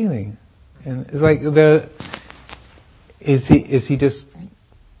 How's he feeling? And it's like, is he just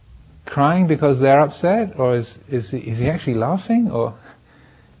crying because they're upset, or is he actually laughing, or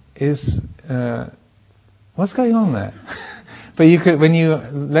what's going on there? But you could, when you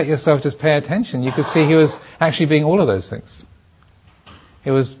let yourself just pay attention, you could see he was actually being all of those things. He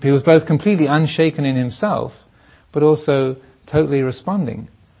was both completely unshaken in himself, but also totally responding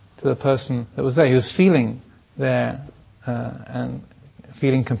to the person that was there. He was feeling and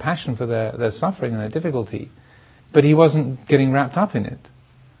feeling compassion for their suffering and their difficulty, but he wasn't getting wrapped up in it.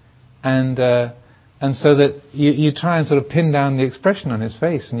 And so that you try and sort of pin down the expression on his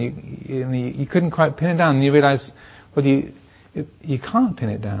face, and you couldn't quite pin it down, and you realize, well, you can't pin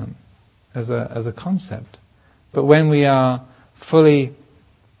it down as a concept. But when we are fully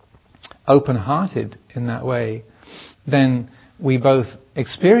open-hearted in that way, then we both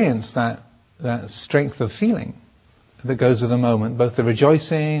experience that strength of feeling that goes with the moment, both the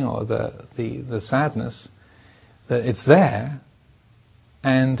rejoicing or the sadness, that it's there,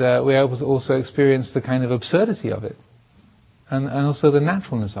 and we're able to also experience the kind of absurdity of it, and also the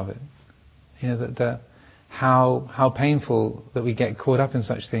naturalness of it. That how painful that we get caught up in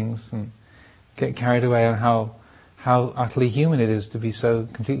such things and get carried away, and how utterly human it is to be so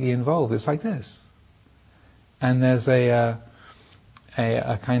completely involved. It's like this, and there's a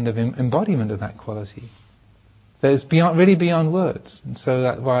kind of embodiment of that quality that is really beyond words. And so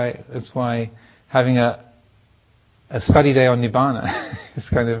that's why having a study day on Nibanna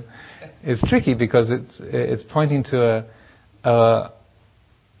is tricky, because it's pointing to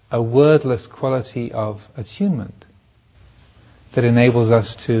a wordless quality of attunement that enables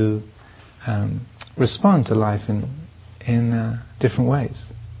us to respond to life in different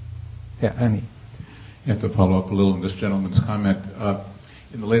ways. Yeah, Ernie. You have to follow up a little on this gentleman's comment.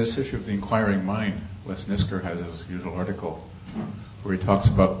 In the latest issue of The Inquiring Mind, Wes Nisker has his usual article where he talks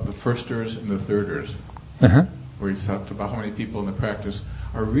about the firsters and the thirders, where he talks about how many people in the practice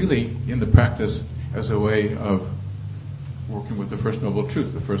are really in the practice as a way of working with the First Noble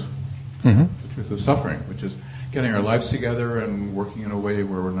Truth, the truth of suffering, which is getting our lives together and working in a way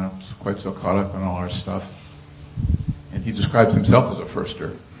where we're not quite so caught up in all our stuff. And he describes himself as a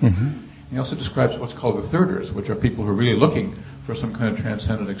firster. He also describes what's called the thirders, which are people who are really looking for some kind of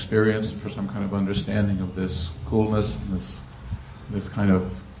transcendent experience and for some kind of understanding of this coolness and this kind of...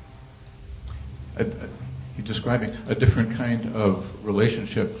 he's describing a different kind of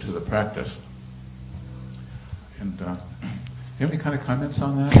relationship to the practice. And do you have any kind of comments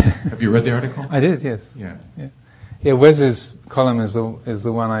on that? Have you read the article? I did, yes. Yeah, Wes's column is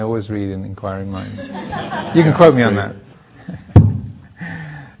the one I always read in Inquiring Mind. You can quote me on that.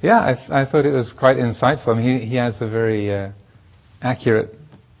 Yeah, I thought it was quite insightful. I mean, he has a very accurate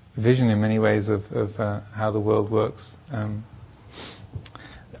vision in many ways of how the world works.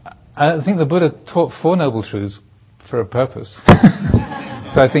 I think the Buddha taught 4 Noble Truths for a purpose.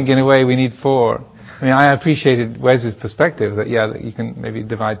 So I think in a way we need 4. I mean, I appreciated Wes's perspective that that you can maybe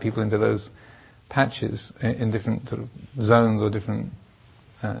divide people into those patches in different sort of zones or different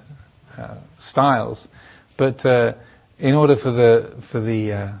styles. But in order for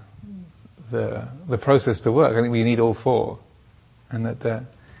the process to work, I think we need all 4, and that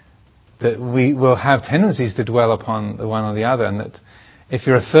we will have tendencies to dwell upon the one or the other, and that if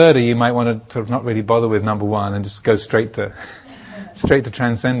you're a thirder, you might want to sort of not really bother with number 1 and just go straight to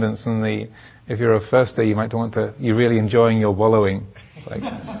transcendence. And if you're a firster, you might want to. You're really enjoying your wallowing, like.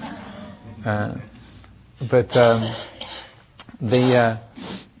 But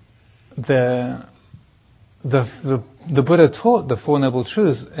the Buddha taught the 4 Noble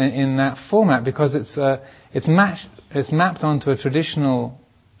Truths in that format because it's mapped onto a traditional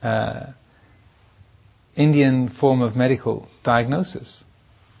Indian form of medical diagnosis.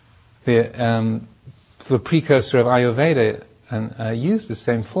 The precursor of Ayurveda used the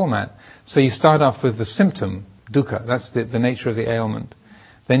same format. So you start off with the symptom, dukkha. That's the nature of the ailment.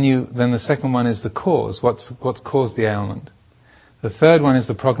 Then the second one is the cause. What's caused the ailment? The third one is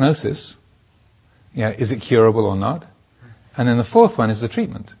the prognosis. Is it curable or not? And then the fourth one is the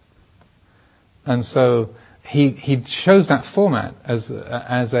treatment. And so he shows that format as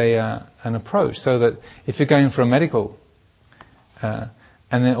an approach, so that if you're going for a medical, and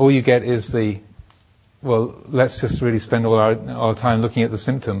then all you get is let's just really spend all our time looking at the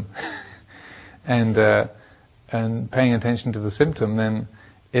symptom, and paying attention to the symptom, then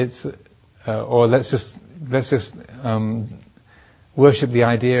it's or let's just worship the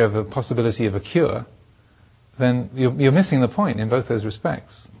idea of a possibility of a cure, then you're missing the point in both those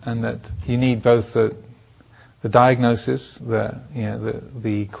respects, and that you need both the diagnosis, the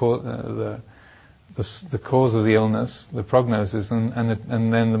cause of the illness, the prognosis,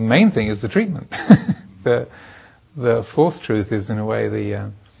 and then the main thing is the treatment. The 4th truth is, in a way,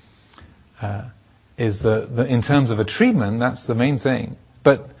 in terms of a treatment, that's the main thing.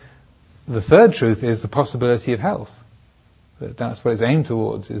 But the 3rd truth is the possibility of health. That's what it's aimed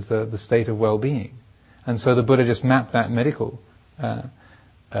towards, is the state of well-being. And so the Buddha just mapped that medical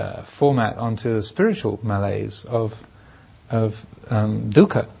format onto the spiritual malaise of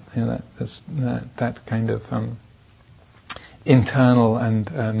dukkha. That kind of internal and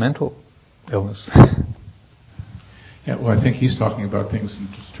mental illness. Yeah, well, I think he's talking about things in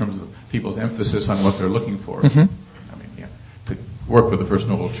terms of people's emphasis on what they're looking for. Mm-hmm. I mean, to work with the First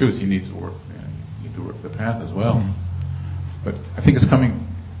Noble Truth, you need to work the path as well. Mm-hmm. But I think it's coming.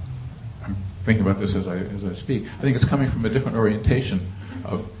 I'm thinking about this as I speak. I think it's coming from a different orientation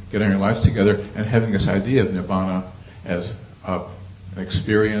of getting our lives together and having this idea of Nibanna as an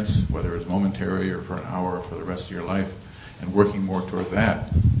experience, whether it's momentary or for an hour or for the rest of your life, and working more toward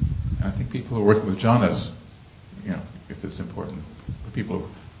that. And I think people who are working with jhanas, if it's important for people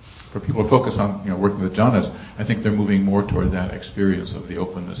to focus on working with jhanas, I think they're moving more toward that experience of the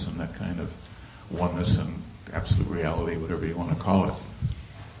openness and that kind of oneness and absolute reality, whatever you want to call it.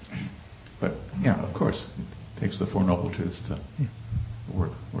 But of course, it takes the 4 Noble Truths to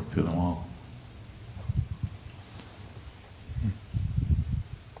work through them all.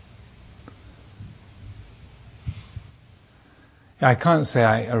 I can't say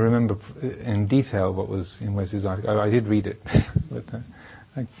I remember in detail what was in Wesley's article. I did read it, but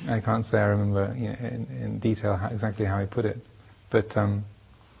I can't say I remember in detail exactly how he put it. But to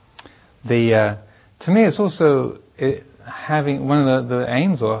me, it's also having one of the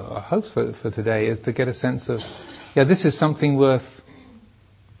aims or hopes for today is to get a sense of, this is something worth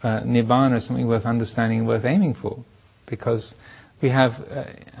Nibbana, is something worth understanding, worth aiming for, because we have.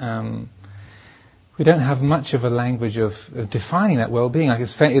 We don't have much of a language of defining that well-being. Like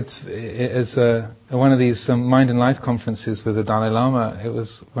it's one of these mind and life conferences with the Dalai Lama. It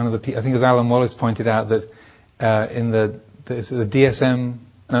was one of the I think it was Alan Wallace pointed out that in the DSM,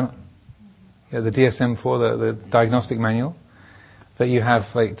 the DSM-4, the diagnostic manual, that you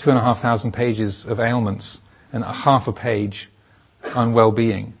have like 2,500 pages of ailments and a half a page on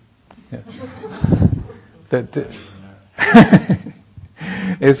well-being. Yeah.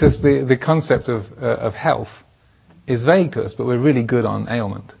 It's just the concept of health is vague to us, but we're really good on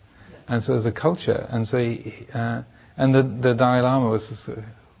ailment, and so there's a culture, and so and the Dalai Lama was just,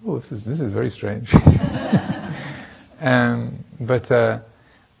 this is very strange, but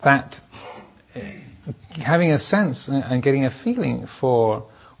that having a sense and getting a feeling for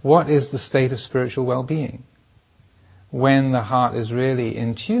what is the state of spiritual well-being when the heart is really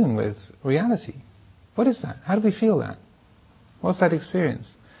in tune with reality. What is that? How do we feel that? What's that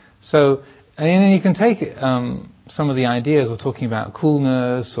experience? So And then you can take some of the ideas we're talking about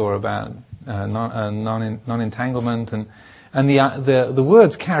coolness or about non-entanglement, and the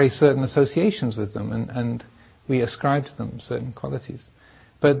words carry certain associations with them, and we ascribe to them certain qualities.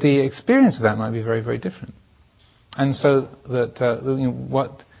 But the experience of that might be very, very different. And so that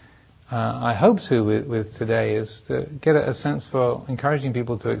what I hope to with today is to get a sense for encouraging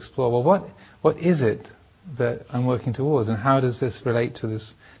people to explore, well, what is it that I'm working towards, and how does this relate to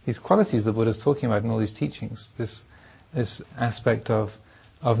these qualities the Buddha's talking about in all these teachings, this aspect of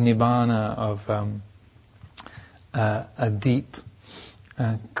Nibanna, of a deep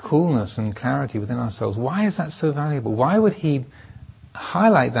coolness and clarity within ourselves. Why is that so valuable? Why would he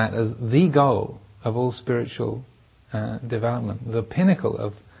highlight that as the goal of all spiritual development, the pinnacle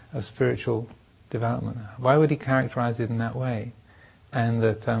of spiritual development? Why would he characterize it in that way? And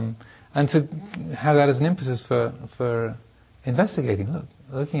that, and to have that as an impetus for investigating,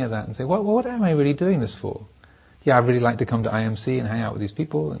 looking at that and say, what am I really doing this for? Yeah, I'd really like to come to IMC and hang out with these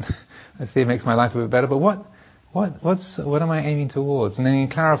people, and I see it makes my life a bit better. But what am I aiming towards? And then in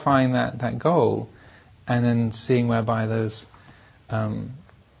clarifying that goal, and then seeing whereby those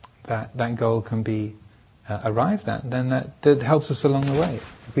that goal can be arrived at, then that helps us along the way.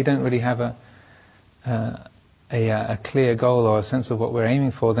 If we don't really have a clear goal or a sense of what we're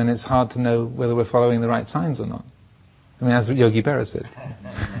aiming for, then it's hard to know whether we're following the right signs or not. I mean, as Yogi Berra said,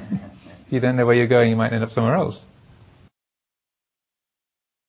 if you don't know where you're going, you might end up somewhere else.